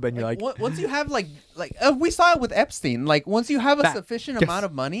bathtub, and you're like, Once you have like we saw it with Epstein. Like once you have a That- sufficient yes. amount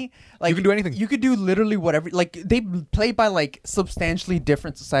of money, like You can do anything. You could do literally whatever. Like they play by like substantially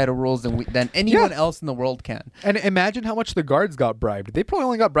different societal rules than anyone else in the world can. and imagine how much the guards got bribed. They probably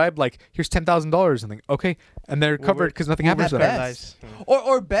only got bribed like, here's $10,000, and like, okay, and they're covered because nothing happens to we're them. best.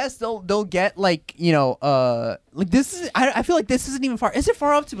 Or best they'll get like like this is I feel like this isn't even far. Is it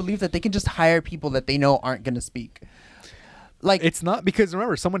far off to believe that they can just hire people that they know aren't gonna speak? Like It's not because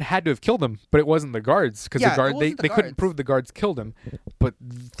remember someone had to have killed him, but it wasn't the guards because Yeah, the guard it they, wasn't the they couldn't guards. prove the guards killed him, but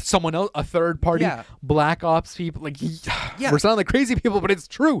someone else, a third party, Yeah. black ops people, like Yeah. we're sounding like crazy people, but it's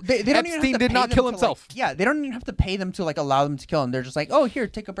true. They don't even Epstein have to did pay not them kill to, himself. Like, yeah, they don't even have to pay them to like allow them to kill him. They're just like, oh, here,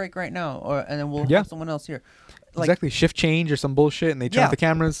 take a break right now, and then we'll Yeah. have someone else here. Like, Exactly, shift change or some bullshit, and they turn Yeah. off the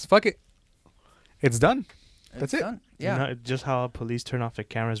cameras. Fuck it, it's done. it's That's it. done. Yeah. Not just how police turn off the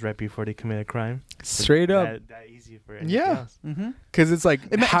cameras right before they commit a crime. Straight up, That easy for anything Yeah. else. Mm-hmm. because it's like,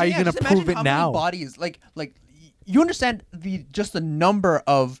 how are you gonna just prove imagine it how now? Many bodies, like you understand the number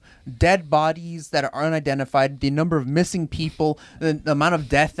of dead bodies that are unidentified, the number of missing people, the amount of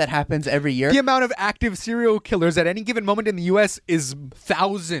death that happens every year. The amount of active serial killers at any given moment in the U.S. is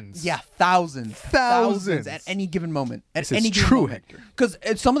thousands. Yeah, thousands at any given moment. At This is any given true, moment. Hector. Because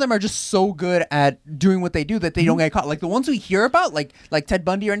some of them are just so good at doing what they do that they don't get caught. Like the ones we hear about, like Ted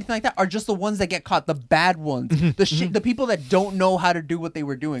Bundy or anything like that, are just the ones that get caught. The bad ones, the people that don't know how to do what they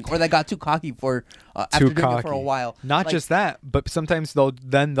were doing, or that got too cocky for after Too doing it for a cocky. while. Not Like, just that, but sometimes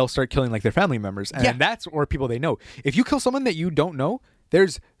they'll start killing like their family members, and Yeah. that's or people they know. If you kill someone that you don't know,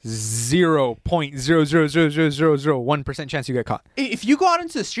 there's 0.0000001% chance you get caught. If you go out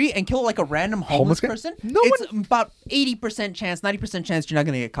into the street and kill like a random homeless Homeless guy? person, No it's about 80% chance, 90% chance you're not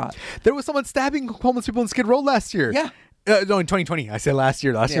gonna get caught. There was someone stabbing homeless people in Skid Row last year. Yeah. No, in 2020. I said last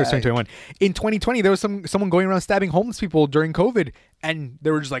year. Last year was Yeah. 2021. In 2020, there was someone going around stabbing homeless people during COVID, and they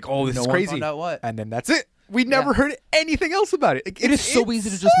were just like, "Oh, this No is one crazy." found out what. And then that's it. We never heard anything else about it. It is so easy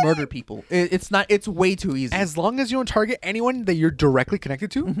to just murder people. It's not. It's way too easy. As long as you don't target anyone that you're directly connected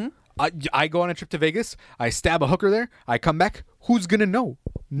to. Mm-hmm. I go on a trip to Vegas. I stab a hooker there. I come back. Who's gonna know?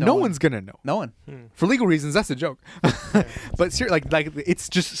 No one. one's gonna know. no one. For legal reasons, that's a joke. But seriously, like it's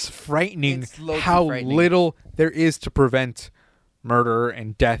just frightening It's low-key how frightening. little there is to prevent murder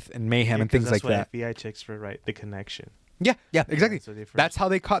and death and mayhem and 'cause things that's like what that. FBI checks for, right? The connection. Yeah, Yeah. exactly. That's what they first- That's how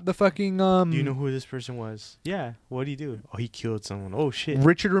they caught the fucking Do you know who this person was? Yeah. What did he do? Oh, he killed someone. Oh shit.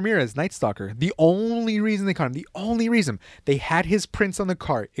 Richard Ramirez, Night Stalker. The only reason they caught him, the only reason they had his prints on the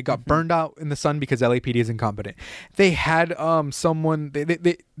car. It got burned out in the sun because LAPD is incompetent. They had someone.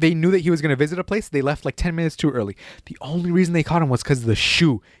 They knew that he was going to visit a place. They left like 10 minutes too early. The only reason they caught him was because of the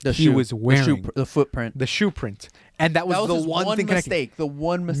shoe he was wearing, the footprint. the shoe print, and that was, That was the his one thing connecting. mistake. The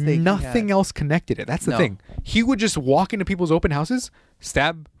one mistake. Nothing else connected it. That's the No. thing. He would just walk into people's open houses,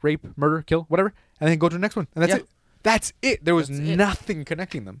 stab, rape, murder, kill, whatever, and then go to the next one. And that's Yeah. it. That's it. There was That's it. nothing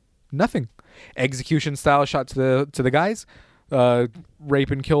connecting them. Nothing. Execution style shot to the guys,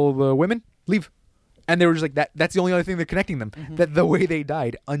 rape and kill the women, leave. And they were just like that. That's the only other thing that's connecting them. That the way they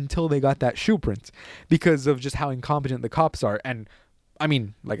died until they got that shoe print, because of just how incompetent the cops are. And I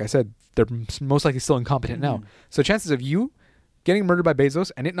mean, like I said, they're most likely still incompetent now. So chances of you getting murdered by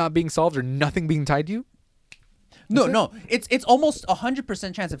Bezos and it not being solved or nothing being tied to you, No. It's almost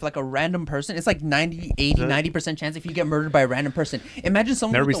 100% chance if like a random person. It's like 90, 80, 90% chance if you get murdered by a random person. Imagine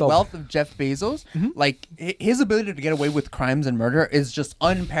someone Never with be the solved. wealth of Jeff Bezos. Like his ability to get away with crimes and murder is just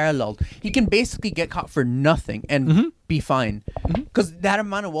unparalleled. He can basically get caught for nothing and be fine, because that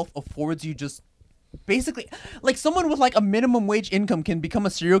amount of wealth affords you just. Basically, like someone with like a minimum wage income can become a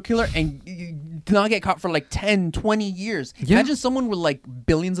serial killer and not get caught for like 10, 20 years. Yeah. Imagine someone with like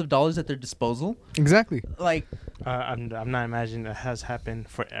billions of dollars at their disposal. Exactly. Like, I'm not imagining it has happened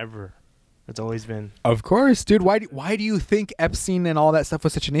forever. It's always been. Of course, dude. Why do you think Epstein and all that stuff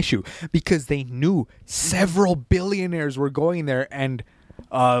was such an issue? Because they knew several billionaires were going there and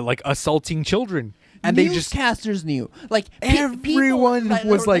like assaulting children. And they just newscasters knew, like everyone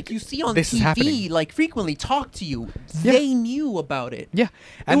people was like, you see on "This is TV, happening." like frequently talk to you. Yeah. They knew about it. Yeah. It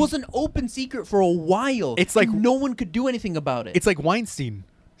And was an open secret for a while. It's like- and no one could do anything about it. it's like Weinstein.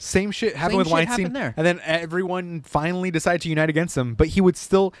 Same shit happened Same with shit Weinstein. happened there. And then everyone finally decided to unite against him. But he would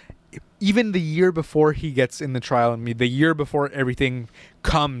still, even the year before he gets in the trial, and the year before everything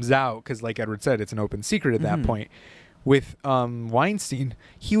comes out, because like Edward said, it's an open secret at that point. With Weinstein,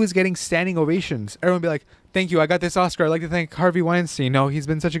 he was getting standing ovations. Everyone would be like, "Thank you, I got this Oscar. I'd like to thank Harvey Weinstein. No, he's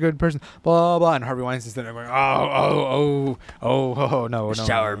been such a good person." Blah blah blah. And Harvey Weinstein's there going, no.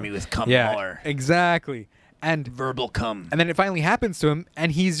 shower me with cum Yeah, more. exactly. And Verbal cum. and then it finally happens to him,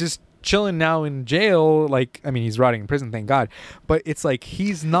 and he's just chilling now in jail. Like, I mean, he's rotting in prison, thank God. But it's like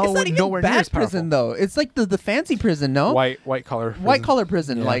he's It's not even nowhere near as bad prison though. It's like the fancy prison, no? White collar. White collar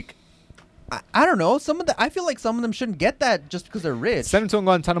prison. Yeah. Like, I don't know. I feel like some of them shouldn't get that just because they're rich. Send him to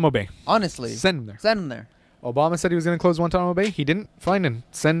Guantanamo Bay. Honestly, Send him there. Send them there. Obama said he was going to close Guantanamo Bay. He didn't. Fine, and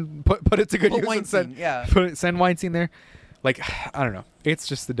put it to good Put use. Weinstein, and yeah. send Weinstein there. Like, I don't know. It's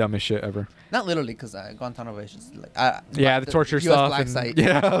just the dumbest shit ever. Not literally, because Guantanamo Bay is just like Yeah, the torture US stuff. black and- site.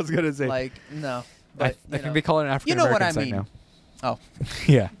 Yeah, I was gonna say. Like no, I but think they call it an African You know what American I site mean. now. Oh,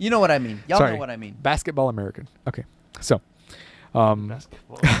 Yeah. you know what I mean. Y'all Sorry. know what I mean. Basketball American. Okay. So,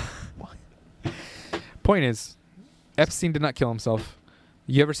 Basketball. point is, Epstein did not kill himself.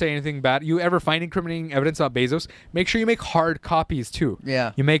 You ever say anything bad? You ever find incriminating evidence about Bezos? Make sure you make hard copies too.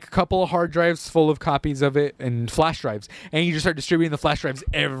 Yeah. You make a couple of hard drives full of copies of it and flash drives, and you just start distributing the flash drives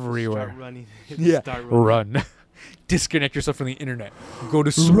everywhere. Start running. Yeah. Start running. Run. Disconnect yourself from the internet. Go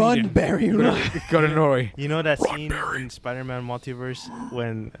to Sweden. Run, Barry, run. Go to Norway. You know that scene in Spider-Man Multiverse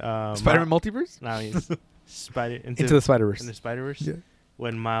when Spider-Man Multiverse? Now he's Into the Spider-Verse. in the Spider-Verse. Yeah.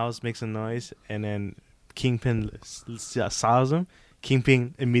 When Miles makes a noise and then Kingpin saws him,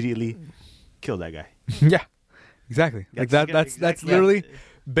 Kingpin immediately killed that guy. Yeah. Exactly. Like that. That's That's exactly- literally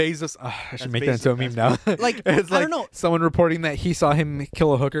Bezos. I should That's make that into a Bezos. meme now. Like, it's I like don't know. someone reporting that he saw him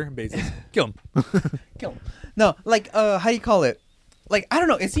kill a hooker. Bezos, kill him. Kill him. No, like how do you call it? Like I don't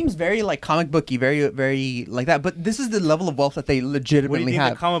know. It seems very like comic booky, very very like that. But this is the level of wealth that they What do you legitimately think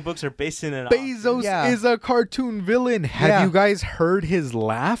have. the comic books are basing it on? Bezos Yeah. is a cartoon villain. Have Yeah. you guys heard his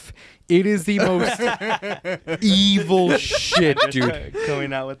laugh? It is the most evil shit, Just dude.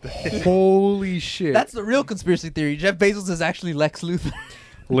 coming out with the Holy shit. That's the real conspiracy theory. Jeff Bezos is actually Lex Luthor.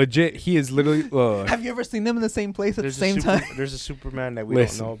 legit. He is literally. Have you ever seen them in the same place at there's the same time? There's a Superman that we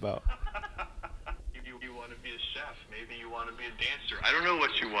Listen. don't know about. You want to be a chef. Maybe you want to be a dancer. I don't know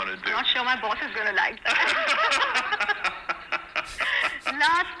what you want to do. I'm not sure my boss is gonna like that.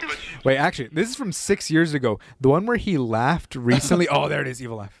 Last two. Wait, actually, this is from 6 years ago. The one where he laughed recently. Oh, there it is.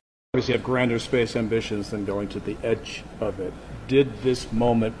 Evil laugh. Obviously have grander space ambitions than going to the edge of it. Did this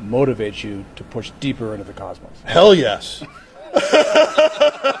moment motivate you to push deeper into the cosmos? Hell yes.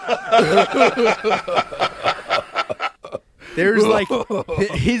 There's like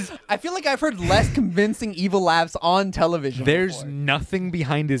his. I feel like I've heard less convincing evil laughs on television. There's before. nothing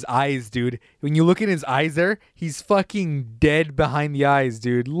behind his eyes, dude. When you look in his eyes there, he's fucking dead behind the eyes,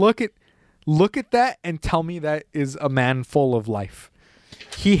 dude. Look at that and tell me that is a man full of life.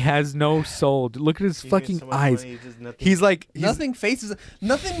 He has no soul. Look at his He makes fucking so much eyes. money, just nothing- He's like Nothing faces.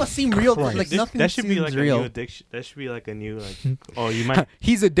 Nothing must seem real. Christ. Like nothing that should be seems like a real. new addiction. That should be like a new like. Oh, you might.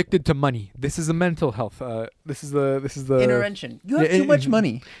 he's addicted to money. This is a mental health. This is the Intervention. You have Yeah, too much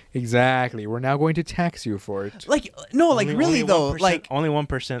money. Exactly. We're now going to tax you for it. Like no, like Only- really only though. 1%, Like only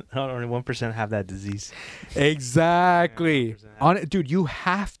 1%. Only 1% have that disease. Exactly. Yeah, 100%. Dude, you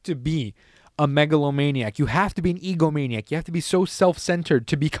have to be a megalomaniac. You have to be an egomaniac. You have to be so self-centered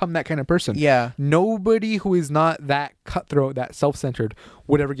to become that kind of person. Yeah. Nobody who is not that cutthroat, that self-centered,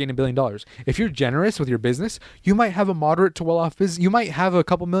 would ever gain $1 billion. If you're generous with your business, you might have a moderate to well-off business. You might have a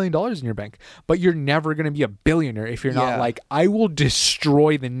couple $1 million in your bank, but you're never going to be a billionaire if you're not Yeah. like, I will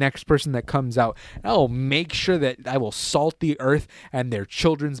destroy the next person that comes out. I will make sure that I will salt the earth and their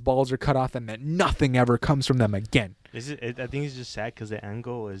children's balls are cut off and that nothing ever comes from them again. I think it's just sad because the end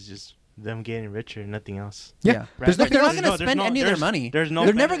goal is just them getting richer, nothing else. Yeah. Yeah. There's Like, they're not nothing going else. to spend any of their money. There's no.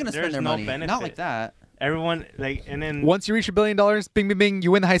 They're never going to spend there's their no money. benefit. Not like that. Everyone like, and then Once you reach $1 billion, bing, bing, bing,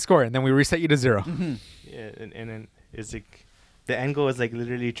 you win the high score, and then we reset you to 0. yeah, and then it's like the end goal is like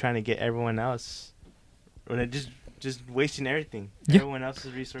literally trying to get everyone else, or like just wasting everything. Yeah. Everyone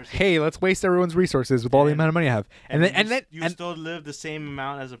else's resources. Hey, let's waste everyone's resources with all the And- amount of money I have, and then you still live the same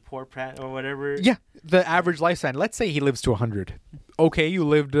amount as a poor prat or whatever. yeah, the average lifespan. Let's say he lives to 100. Okay, you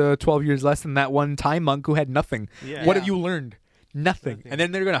lived 12 years less than that one Thai monk who had nothing. Yeah. What Yeah. have you learned? Nothing. Nothing. And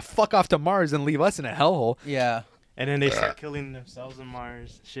then they're gonna fuck off to Mars and leave us in a hellhole. Yeah. And then they start killing themselves on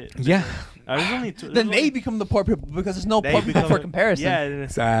Mars. Shit. Yeah. There's only two, Then they become the poor people because there's no they poor people become for the- comparison. Yeah, and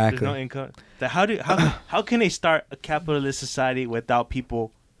Exactly. There's no income. How can they start a capitalist society without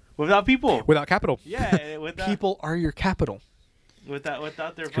people? Without people. Without capital. Yeah, without People are your capital.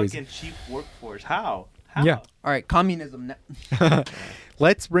 without their crazy. fucking cheap workforce. How? How? Yeah. All right, communism. Now.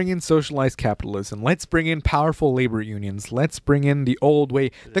 Let's bring in socialized capitalism. Let's bring in powerful labor unions. Let's bring in the old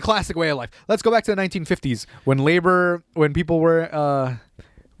way, the classic way of life. Let's go back to the 1950s when people were,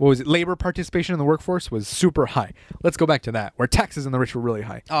 labor participation in the workforce was super high. Let's go back to that, where taxes on the rich were really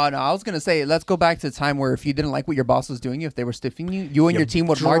high. Oh no, I was gonna say let's go back to the time where if you didn't like what your boss was doing, if they were stiffing you, you and your team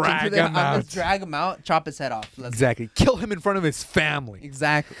would march into drag them, him out. let's drag him out, chop his head off. Let's Exactly. Kill him in front of his family.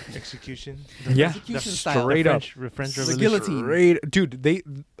 Exactly. Execution. Yeah. Execution style. Straight up. French The Revolution. guillotine. Straight,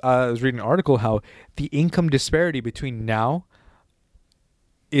 dude, I was reading an article how the income disparity between now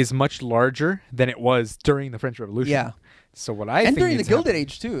is much larger than it was during the French Revolution. Yeah. So what I And think during the needs to Gilded happen-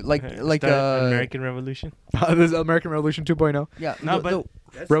 Age too, like American Revolution. this is American Revolution 2.0. yeah. No, but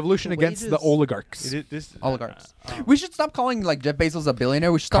Revolution the against the wages- oligarchs. This oligarchs. We should stop calling like Jeff Bezos a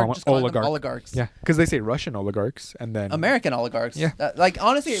billionaire. We should Call start him just calling oligarch. them oligarchs. Yeah, because they say Russian oligarchs and then American oligarchs. Yeah. Like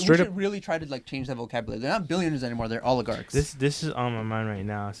honestly, Straight we up- should really try to like change that vocabulary. They're not billionaires anymore. They're oligarchs. This is on my mind right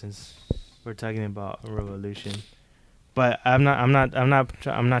now since we're talking about a revolution. But I'm not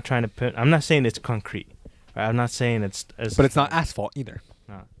trying to put. I'm not saying it's concrete. Right? I'm not saying it's. but it's not asphalt either.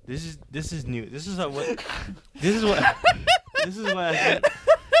 No. This is new. This is what. This is what.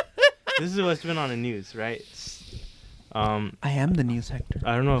 This is what's been on the news, right? I am the news sector.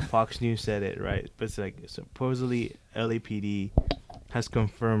 I don't know if Fox News said it right, but it's like supposedly LAPD has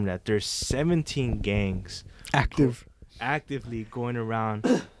confirmed that there's 17 gangs actively going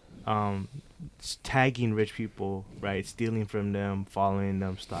around tagging rich people, right, stealing from them, following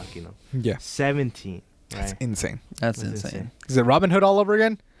them, stalking them. Yeah, 17, that's right? insane. That's That's insane. insane. Is it Robin Hood all over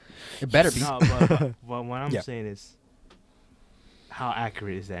again? It better be. No, but what I'm Yeah. saying is, how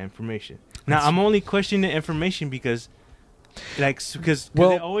accurate is that information? Now I'm only questioning the information because, because Well-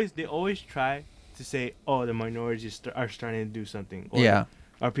 they always try to say, oh, the minorities are starting to do something, or Yeah.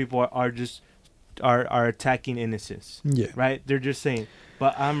 our people are just are attacking innocents, Yeah. right? They're just saying,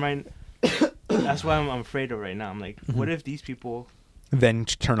 but I'm right. That's why I'm afraid of right now. I'm like, what if these people? Then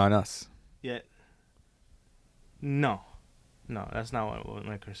turn on us. Yeah. No, that's not what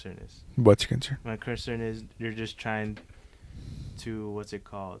my concern is. What's your concern? My concern is they're just trying to what's it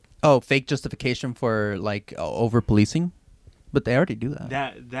called? Oh, fake justification for like over policing, but they already do that.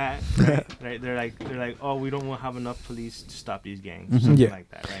 That right? They're like, oh, we don't have enough police to stop these gangs, or Mhm. something Yeah. like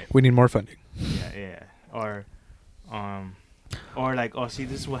that, right? We need more funding. Yeah, or like, oh, see,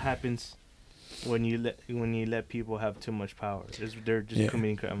 this is what happens when you let people have too much power. They're just Yeah.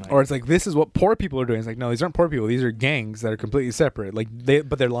 committing crime. Like, Or it's like, this is what poor people are doing. It's like, no, these aren't poor people. These are gangs that are completely separate. Like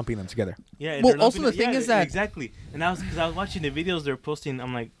but they're lumping them together. yeah. Well, they're also lumping the thing is that- exactly, and because I was watching the videos they're posting,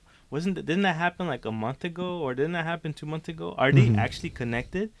 I'm like, didn't that happen like a month ago, or didn't that happen 2 months ago? Are they Mhm. actually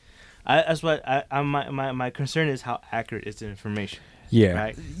connected? That's what my concern is, how accurate is the information, Yeah.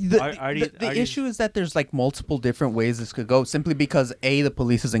 right? The, Are the- these- the are these- issue is that there's like multiple different ways this could go simply because A, the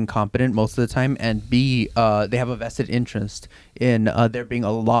police is incompetent most of the time, and B, they have a vested interest in there being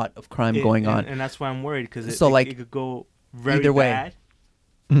a lot of crime going on. and that's why I'm worried because So, like, it could go very either way. bad,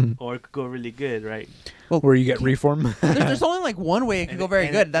 Mhm. or it could go really good, right? Where you get reform. There's only like one way it could go very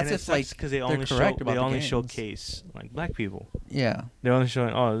good. That's if like because they they're only correct about they the only gangs. showcase like black people. Yeah. They're only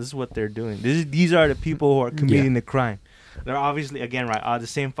showing, oh, this is what they're doing. These are the people who are committing the crime. They're obviously, again, right, the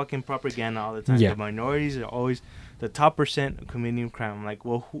same fucking propaganda all the time. Yeah. The minorities are always the top % committing crime. I'm like,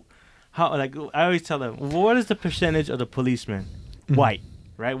 well, how like I always tell them, what is the percentage of the policemen white,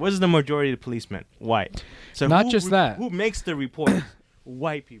 right? What is the majority of the policemen white? So Not just that. Who makes the report?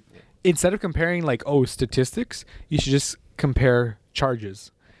 White people. Instead of comparing like statistics, you should just compare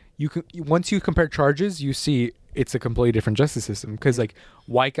charges. Once you compare charges, you see it's a completely different justice system. Because like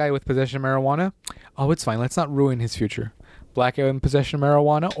white guy with possession of marijuana, it's fine. Let's not ruin his future. Black guy in possession of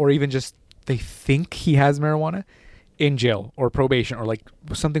marijuana, or even just they think he has marijuana, in jail or probation or like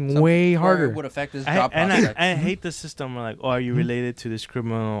something way harder. Would affect his job And prospects. I hate the system. Like, are you related to this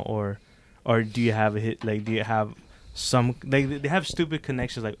criminal or do you have a hit? Like, do you have some? Like, they have stupid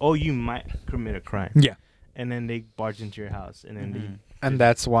connections. Like, you might commit a crime. Yeah. And then they barge into your house, and then And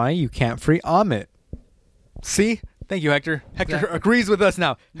that's why you can't free Amit. See? Thank you, Hector. Hector Exactly. agrees with us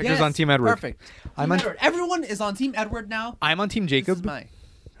now. Hector's Yes, on Team Edward. Perfect. I'm on Edward. Everyone is on Team Edward now. I'm on Team This is Jacob. my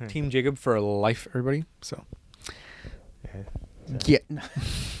Team Jacob for life, everybody. So, yeah.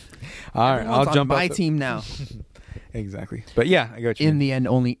 all right, Everyone's I'll jump on my out team now. Exactly. But yeah, I got you. In the end,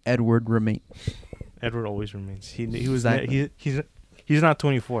 only Edward remains. Edward always remains. He was Exactly. he's not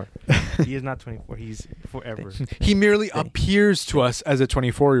 24. He is not 24. He's forever. He merely appears to us as a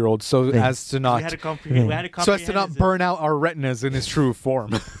 24-year-old, so as to not We had to comprehend. We had to so as to comprehend not his- burn out our retinas in his true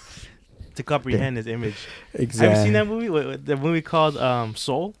form. to comprehend his image. Exactly. Have you seen that movie? The movie called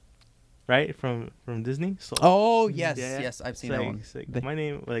Soul, right? From Disney. Soul. Oh yes, Yeah. yes, I've seen It's that like, one. it's like, my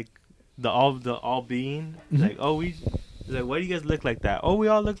name, like the all being. Like, it's like, why do you guys look like that? We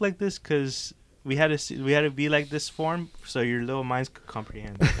all look like this because we had to be like this form so your little minds could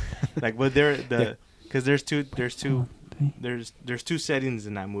comprehend. Like, but because there's two settings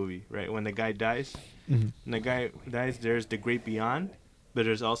in that movie, right? When the guy dies, and the guy dies, there's the great beyond, but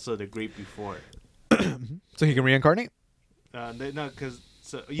there's also the great before. So he can reincarnate? No, because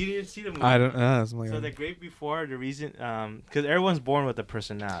so you didn't see the movie. I don't know. So the great before, the reason, because everyone's born with a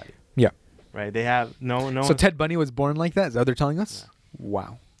personality, Yeah. right? They have no. So Ted Bundy was born like that? Is that what they're telling us? Yeah.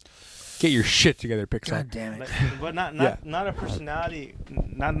 Wow. Get your shit together, Pixar. God damn it. Like, but not Yeah. not a personality,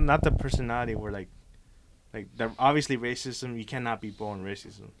 not the personality where like obviously racism. You cannot be born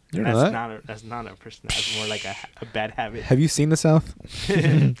racism. You that's know that? that's not a personality. That's more like a bad habit. Have you seen the South?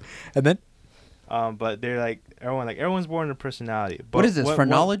 And then? But they're like everyone's born with a personality. But What is this, for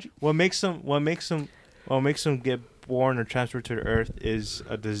knowledge? What makes them get born or transferred to the earth is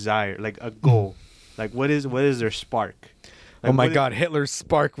a desire, like a goal. Like what is their spark? Like, Oh my what is- God, Hitler's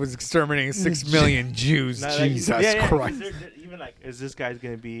spark was exterminating 6 million Jews. Not like- Jesus yeah, Christ. they're even like, is this guy's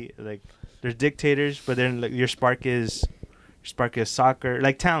gonna be like? There's dictators, but then like, your spark is soccer,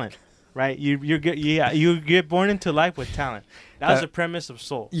 like talent, right? You get born into life with talent. That's the premise of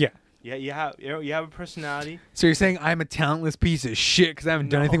Soul. Yeah. Yeah, you have a personality. So you're saying I'm a talentless piece of shit because I haven't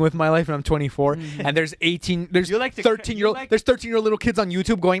done No. anything with my life and I'm 24 and there's 13-year-old little kids on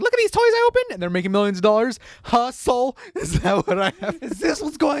YouTube going, look at these toys I opened and they're making millions of dollars. Soul? Is that what I have? Is this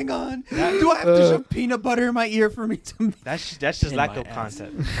what's going on? Do I have to shove peanut butter in my ear for me to? That's just In lack my of ass.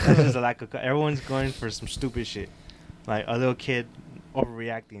 concept. That's just a lack of. Everyone's going for some stupid shit, like a little kid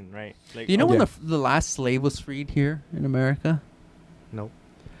overreacting, right? Like, Do you know when Yeah. the last slave was freed here in America? Nope.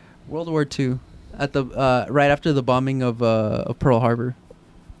 World War II, at the right after the bombing of Pearl Harbor.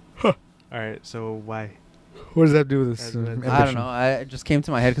 All right. So why? What does that do with this? That's- I don't know. It just came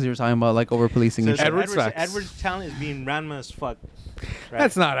to my head because you were talking about like over policing. So and shit. Edward's facts. Edward's talent is being random as fuck. Right?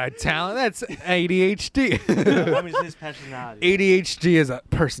 That's not a talent. That's ADHD. That means his personality. ADHD is a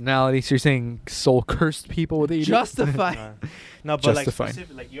personality. So you're saying soul cursed people with ADHD? Justify. No, but like Justified.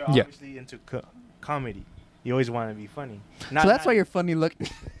 specific, like you're Yeah. obviously into comedy. You always want to be funny. So that's why you're funny looking.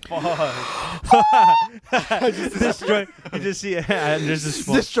 just destroy. You just see. There's this.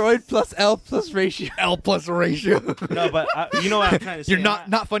 Destroyed plus L plus ratio. L plus ratio. No, but you know what I'm trying to say. You're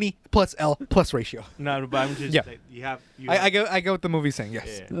not funny plus L plus ratio. No, but I'm just. Yeah. Like, you have. I go with the movie saying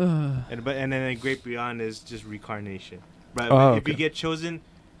yes. Yeah. And then the great beyond is just reincarnation. But Oh, if you okay. get chosen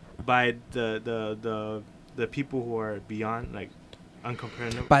by the people who are beyond, like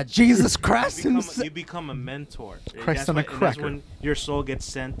uncomparable, By Jesus Christ himself. you become a mentor. Christ That's on a when- and that's cracker. when your soul gets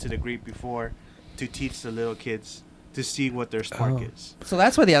sent to the great before to teach the little kids to see what their spark Oh. is. So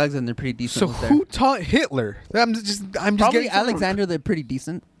that's why the Alexander pretty decent So was there. who taught Hitler? I'm just Probably getting Alexander the pretty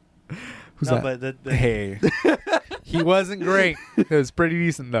decent. Who's No, that? but the Hey, he wasn't great. It was pretty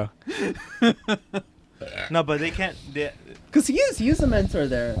decent though. no, but they can't. Because he is a mentor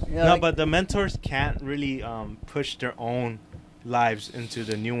there. Yeah, No, like- but the mentors can't really push their own lives into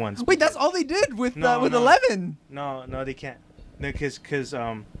the new ones. Wait, that's all they did with No, with no. 11. No, they can't. No, because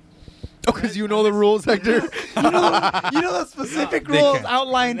Oh, because you know the rules, Hector. You know the specific They rules can't.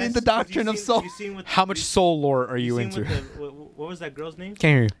 outlined in Unless- the doctrine you of seen- soul. you seen what- How much you- soul lore are you seen into? what was that girl's name?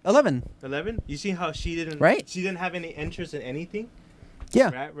 Can't hear you. 11. 11. You see how she didn't? Right. She didn't have any interest in anything. Yeah.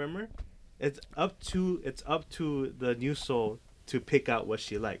 Right. Remember? It's up to the new soul to pick out what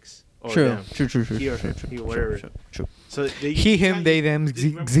she likes. Or True. them. True. He or her. He, whatever. True. So He, him, they, them,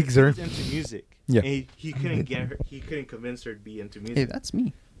 remember, zig, he zer. was into music. Yeah. And he couldn't get her. He couldn't convince her to be into music. Hey, that's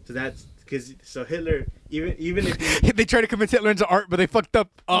me. So that's because Hitler, even if he, They tried to convince Hitler into art, but they fucked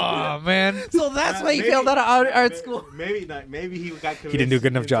up. Oh, man. So that's why he maybe- failed out of art school. Maybe not. Maybe he got convinced. He didn't do a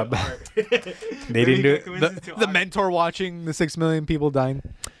good enough into job. art. They Maybe he didn't do got it. convinced into The art. mentor watching the 6 million people dying.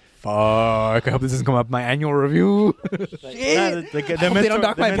 Fuck. I hope this doesn't come up in my annual review. Shit. I hope they don't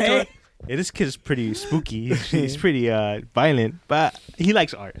dock my pay. Yeah, this kid is pretty spooky. He's pretty violent, but he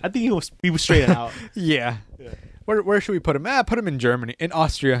likes art. I think he was straight out. Yeah. Yeah. Where should we put him? Put him in Germany, in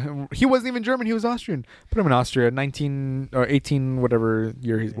Austria. He wasn't even German; he was Austrian. Put him in Austria, 19 or 18, whatever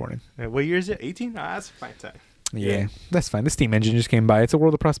year he's born in. What year is it? 18? That's a fine time. Yeah, that's fine. The steam engine just came by. It's a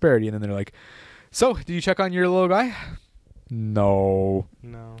world of prosperity, and then they're like, "So, did you check on your little guy?" No.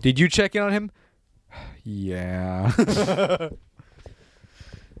 No. Did you check in on him? Yeah.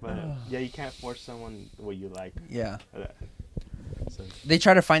 But yeah, you can't force someone what you like. Yeah. So They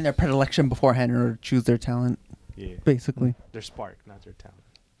try to find their predilection beforehand in order to choose their talent, yeah, basically. their spark, not their talent.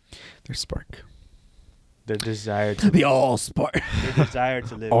 There's Spark. Their desire to The all spark. their desire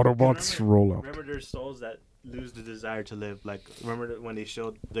to live. Autobots roll out. Remember, there's souls that lose the desire to live. Like remember when they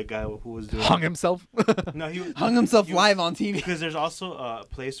showed the guy who was doing Hung himself. No, he was, Hung himself he was- live on TV. Because there's also a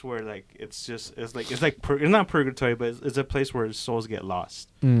place where like it's not purgatory, but it's a place where souls get lost.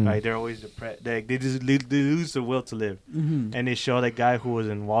 Mm. Right? They're always depressed. They lose the will to live. Mm-hmm. And they show that guy who was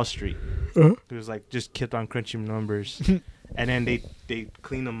in Wall Street, Uh-huh. who was like just kept on crunching numbers, and then they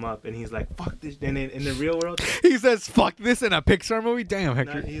clean him up, and he's like, "Fuck this!" And then in the real world, He says, "Fuck this" in a Pixar movie. Damn,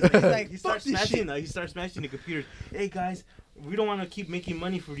 Hector. he's like, he "Fuck starts this smashing. He starts smashing the computers. Hey guys, we don't want to keep making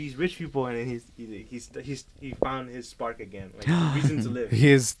money for these rich people. And then he found his spark again, like the reason to live. He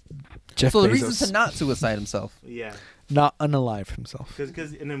is Jeff So the Bezos. reason to not suicide himself. Yeah, not unalive himself.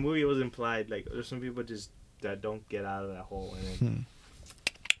 because in the movie it was implied like there's some people just that don't get out of that hole, and then,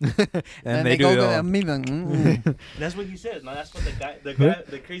 and they do go it to all. them, maybe like, mm. that's what he said. No, that's what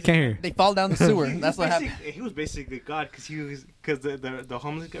the crazy. Can't hear. They fall down the sewer. That's what happened. He was basically God because the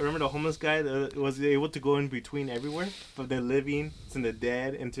homeless guy. Remember the homeless guy that was able to go in between everywhere from the living to the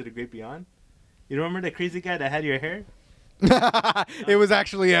dead into the great beyond. You remember the crazy guy that had your hair? It was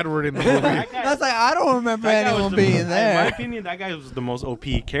actually Edward in the movie. That guy- That's like I don't remember that guy was anyone the being most- In my there. opinion, that guy was the most OP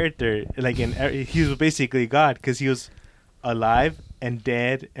character. Like he was basically God because he was alive and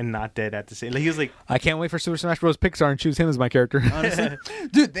dead and not dead at the same. Like he was like I can't wait for Super Smash Bros. Pixar and choose him as my character. Honestly,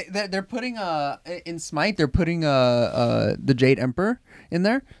 dude, they're putting in Smite. They're putting the Jade Emperor in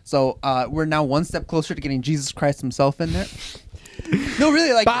there. So we're now one step closer to getting Jesus Christ himself in there. No,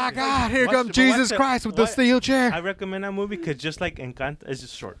 really, like By God, here Watch comes the- Jesus watch the- Christ with the what- steel chair. I recommend that movie because just like Encanto, it's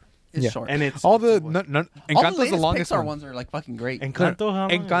just short it's Yeah. short. and it's All the it's what? Encanto's All the the latest longest Pixar one. ones are like fucking great. Encanto. How long?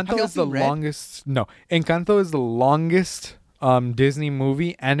 Encanto Have y'all is the seen Red? longest. No, Encanto is the longest Disney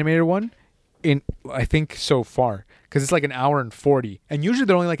movie animated one in I think so far because it's like an hour and 40, and usually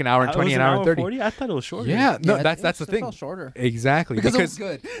they're only like an hour and It 20, was an hour and 30. 40? I thought it was shorter. Yeah, no, Yeah, that's the it thing. felt shorter Exactly because it was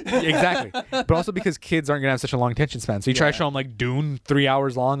good. exactly, but also because kids aren't gonna have such a long attention span. So you try to show them like Dune, 3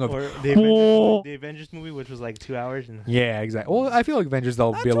 hours long of. Or the Avengers movie, which was like 2 hours. And Yeah, exactly. Well, I feel like Avengers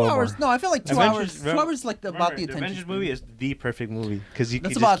they'll Not be a 2 little hours. more. No, I feel like 2 Avengers- hours. 2 hours like about the the attention. Avengers movie is the perfect movie because you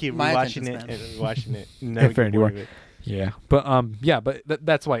That's can about just keep my watching attention it span. and watching it. And never Fair, get you bored are. of it. Yeah, but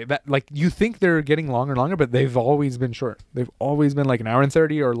that's why that like you think they're getting longer and longer, but they've always been short. They've always been like an hour and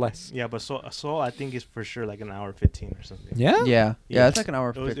 30 or less. Yeah, but Soul I think is for sure like an hour 15 or something. Yeah, Yeah, it's like an hour.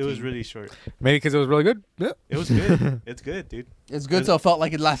 It was 15. really short. maybe because it was really good. Yeah. It was good. It's good, dude. It's good, so it felt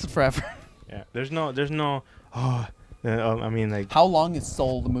like it lasted forever. Yeah. There's no. I mean like. How long is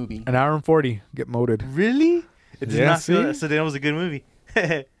Soul the movie? An hour and 40. Get moded. Really? It did Yeah, not feel see? that. So then it was a good movie.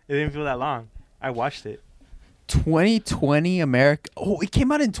 It didn't feel that long. I watched it. 2020 America. Oh, it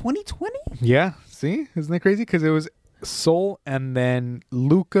came out in 2020. Yeah, see, isn't that crazy? Because it was Soul and then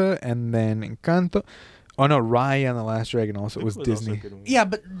Luca and then Encanto. Oh no, Raya and the Last Dragon also was It also a Disney. good movie. Yeah,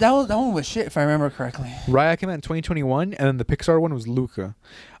 but that one was shit if I remember correctly. Raya came out in 2021, and then the Pixar one was Luca.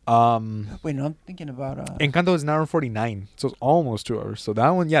 Wait, no, I'm thinking about Encanto is an hour and 49, so it's almost 2 hours. So that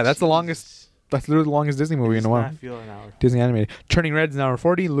one, yeah, that's the longest That's literally the longest Disney movie in It's a while. not feel an hour. Disney animated. Turning Red's an hour and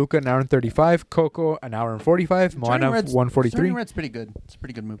 40. Luca an hour and 35. Coco an hour and 45. Moana 143. Turning Red's pretty good. It's a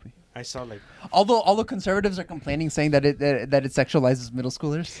pretty good movie. I saw like Although conservatives are complaining, saying that it sexualizes middle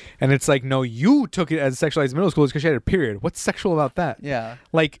schoolers. And it's like, no, you took it as sexualized middle schoolers because she had a period. What's sexual about that? Yeah.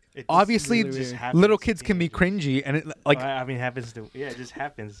 Like, It just obviously, literally just happens little to kids can be teenagers. cringy, and it like. I mean, happens to it just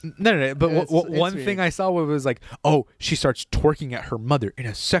happens. No. But It's one weird. thing I saw was like, oh, she starts twerking at her mother in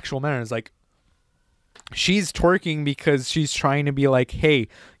a sexual manner. It's like, she's twerking because she's trying to be like, hey,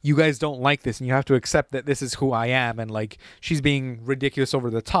 you guys don't like this, and you have to accept that this is who I am, and like, she's being ridiculous over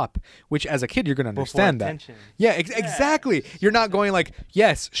the top. Which, as a kid, you're gonna Before understand that. attention. Yeah, exactly. You're not going like,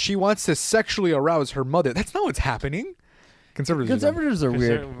 yes, she wants to sexually arouse her mother. That's not what's happening. Conservatives are dumb. Conservatives are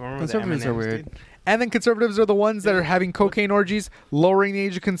weird. Remember the Conservatives are M&Ms, weird. dude? And then conservatives are the ones that are having cocaine orgies, lowering the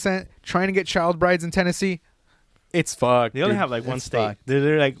age of consent, trying to get child brides in Tennessee. It's fucked. They only dude. have like one It's state. fucked.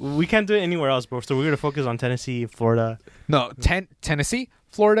 They're like, we can't do it anywhere else, bro. So we're gonna focus on Tennessee, Florida. No, Tennessee,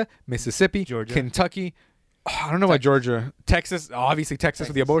 Florida, Mississippi, Georgia. Kentucky. I don't know about Georgia. Texas, obviously Texas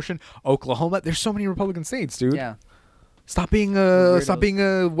with the abortion. Oklahoma. There's so many Republican states, dude. Yeah. Stop being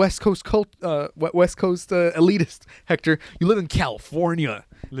Weirdos. a West Coast West Coast elitist, Hector. You live in California.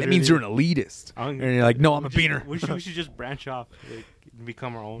 That means you're an elitist. And you're like, no, I'm a beaner. We should just branch off, like, and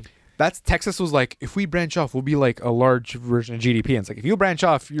become our own. That's Texas was like, if we branch off, we'll be like a large version of GDP. And it's like, if you branch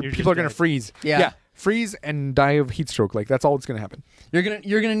off, You're people just are gonna dead. freeze. Yeah. freeze and die of heat stroke. Like that's all that's gonna happen.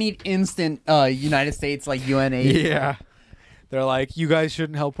 You're gonna need instant United States like UNA. Yeah. They're like, you guys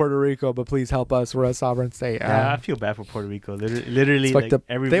shouldn't help Puerto Rico, but please help us. We're a sovereign state. Yeah, I feel bad for Puerto Rico. Literally, it's like fucked up.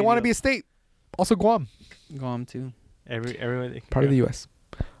 every They want to video- be a state. Also, Guam, Guam too. everybody part of the U.S.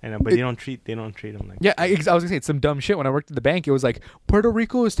 I know, but they don't treat them like. Yeah, I was gonna say it's some dumb shit. When I worked at the bank, it was like Puerto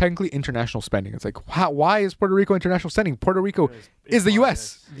Rico is technically international spending. It's like, why is Puerto Rico international spending? Puerto Rico is the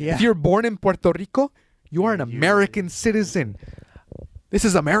U.S. Yeah. If you're born in Puerto Rico, you are an You're- American citizen. This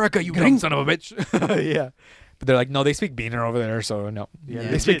is America, you dumb son of a bitch. Yeah, but they're like, no, they speak Beaner over there, so no. Yeah,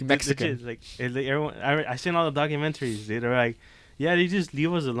 They speak Mexican. It's like everyone. I seen all the documentaries. They're like, yeah, they just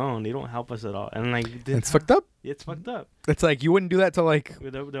leave us alone. They don't help us at all. And like, It's fucked up. It's fucked up. It's like you wouldn't do that to like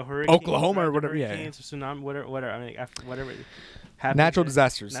With the hurricane, Oklahoma or the whatever, yeah. hurricanes, tsunami, whatever. I mean, after whatever happens natural there,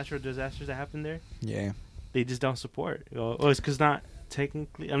 disasters. natural disasters that happen there, Yeah. they just don't support. Oh, it's because not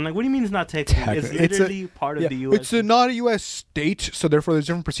technically. I'm like, what do you mean it's not technically? It's Technically. It's a- literally part of the U.S. It's not a U.S. state, so therefore there's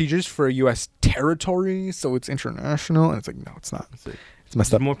different procedures for a U.S. territory, so it's international. And it's like, no, it's not. It's like- It's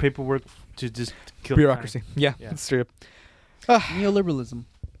messed There's up. more paperwork to just kill Bureaucracy. time. Yeah, Yeah. it's straight up. Neoliberalism.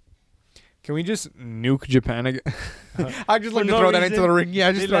 Can we just nuke Japan again? I just For like to no throw that into reason, the ring.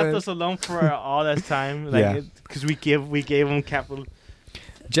 Yeah, They just left us alone for all that time, like, Yeah. because we gave them capital.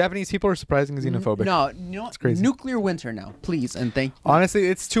 Japanese people are surprisingly xenophobic. No, It's crazy. nuclear winter now, please and thank you. Honestly,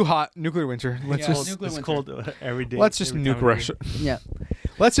 it's too hot. Nuclear winter. Let's Yeah, just nuclear It's winter. cold every day. let's just every nuke time of Russia. Yeah.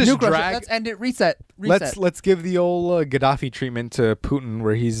 Let's just Nuke Russia. drag. Let's end it. Reset. Let's give the old Gaddafi treatment to Putin,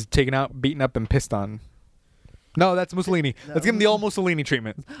 where he's taken out, beaten up, and pissed on. No, that's Mussolini. Let's give him the old Mussolini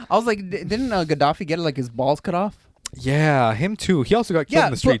treatment. I was like, didn't Gaddafi get like his balls cut off? Yeah, him too. He also got killed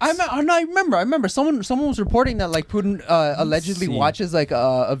in the streets. I remember. Someone was reporting that like Putin allegedly see. watches like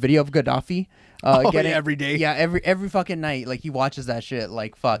a video of Gaddafi. Oh, getting yeah, every day. Yeah, every fucking night. Like he watches that shit.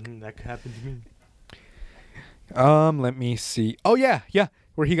 Like fuck. That could happen to me. Let me see. Oh yeah,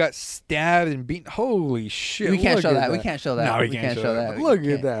 where he got stabbed and beaten. Holy shit! We can't look show at that. We can't show that. No, we can't show that. Look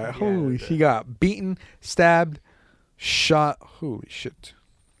at that. Holy, he got beaten, stabbed, shot. Holy shit!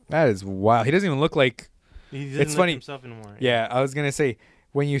 That is wild. He doesn't even look like. He doesn't It's look funny. himself anymore. Yeah, I was gonna say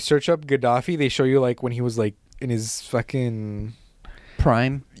when you search up Gaddafi, they show you like when he was like in his fucking.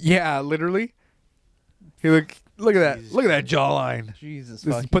 Prime. Yeah, literally. He look at that. Jesus Look at that jawline. Jesus.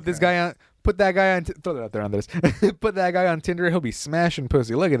 Put this guy on. Put that guy on. Throw that out there on this. Put that guy on Tinder. He'll be smashing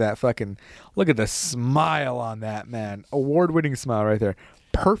pussy. Look at that fucking. Look at the smile on that man. Award-winning smile right there.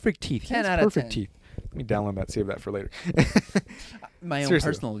 Perfect teeth. He 10 has out of perfect 10. teeth. Let me download that. Save that for later. My own Seriously.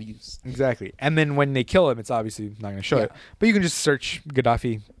 personal views. Exactly. And then when they kill him, it's obviously not going to show Yeah. it. But you can just search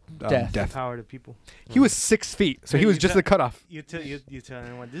Gaddafi Death. Power to people. He was 6 feet, so Yeah, he was you just tell- the cutoff. You tell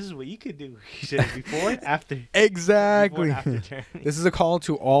anyone this is what you could do. You said before, after. Exactly. Before, after turn. This is a call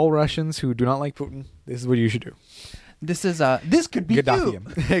to all Russians who do not like Putin. This is what you should do. This is this could be Gaddafi you.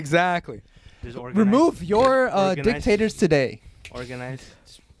 him. Exactly. Just organize- Remove your organize- dictators today. Organize.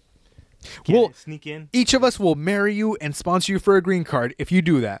 Well, Sneak in. each of us will marry you and sponsor you for a green card if you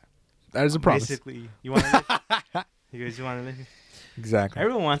do that. That is a promise. Basically, you want to live? You guys, you want to live? Exactly.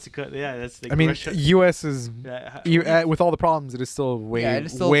 Everyone wants to cut. Yeah, that's like I mean, Russia. U.S. is Yeah, with all the problems, it is still way Yeah, it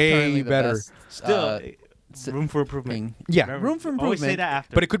is still way currently the better. best, still, room for improvement. Yeah. Remember, Room for Always say improvement. that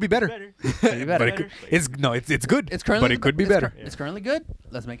after. But it could be better. Could be better. But it could, it's good. It's currently, but it could be it's better. It's currently good.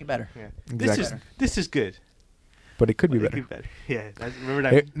 Let's make it better. Yeah. Exactly. This is good. But it could be But it better. could be better. Yeah.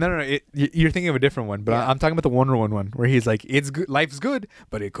 Remember that. No. You're thinking of a different one, but Yeah. I'm talking about the Wonder Woman one, where he's like, "It's good, life's good,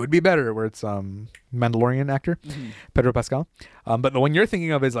 but it could be better." Where it's Mandalorian actor Pedro Pascal. But the one you're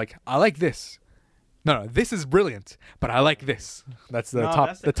thinking of is like, "I like this." No, this is brilliant, but I like this. That's the No, top,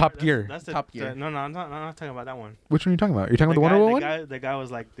 that's the top gear. That's the Top gear. No, I'm not talking about that one. Which one are you talking about? You're talking about the Wonder Woman one? The guy was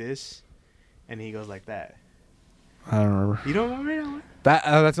like this, and he goes like that. I don't remember. You don't remember that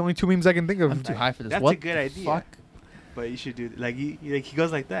one? That's the only two memes I can think of. I'm too high for this. That's what a good idea. Fuck? But you should do like he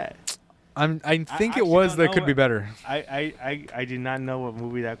goes like that. I think it actually was don't that know could be what- better. I did not know what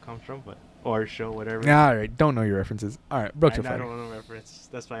movie that comes from, but or show whatever. Yeah, all right. Don't know your references. All right, broke your I fighter. don't know reference.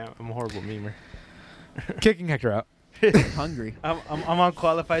 That's why I'm a horrible memer. Kicking Hector out. Hungry. I'm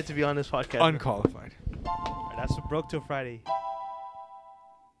unqualified to be on this podcast. Unqualified. Alright, that's what broke till Friday.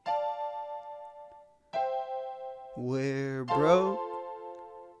 We're broke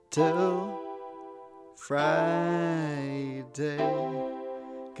till Friday.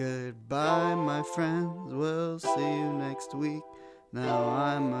 Goodbye, my friends. We'll see you next week. Now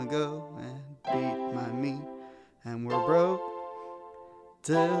I'ma go and beat my meat. And we're broke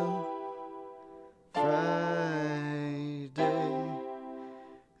till Friday.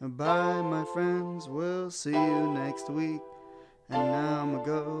 Bye, my friends. We'll see you next week. And now I'ma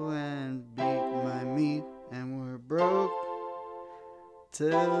go and beat my meat. And we're broke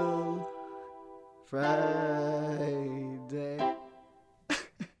till Friday.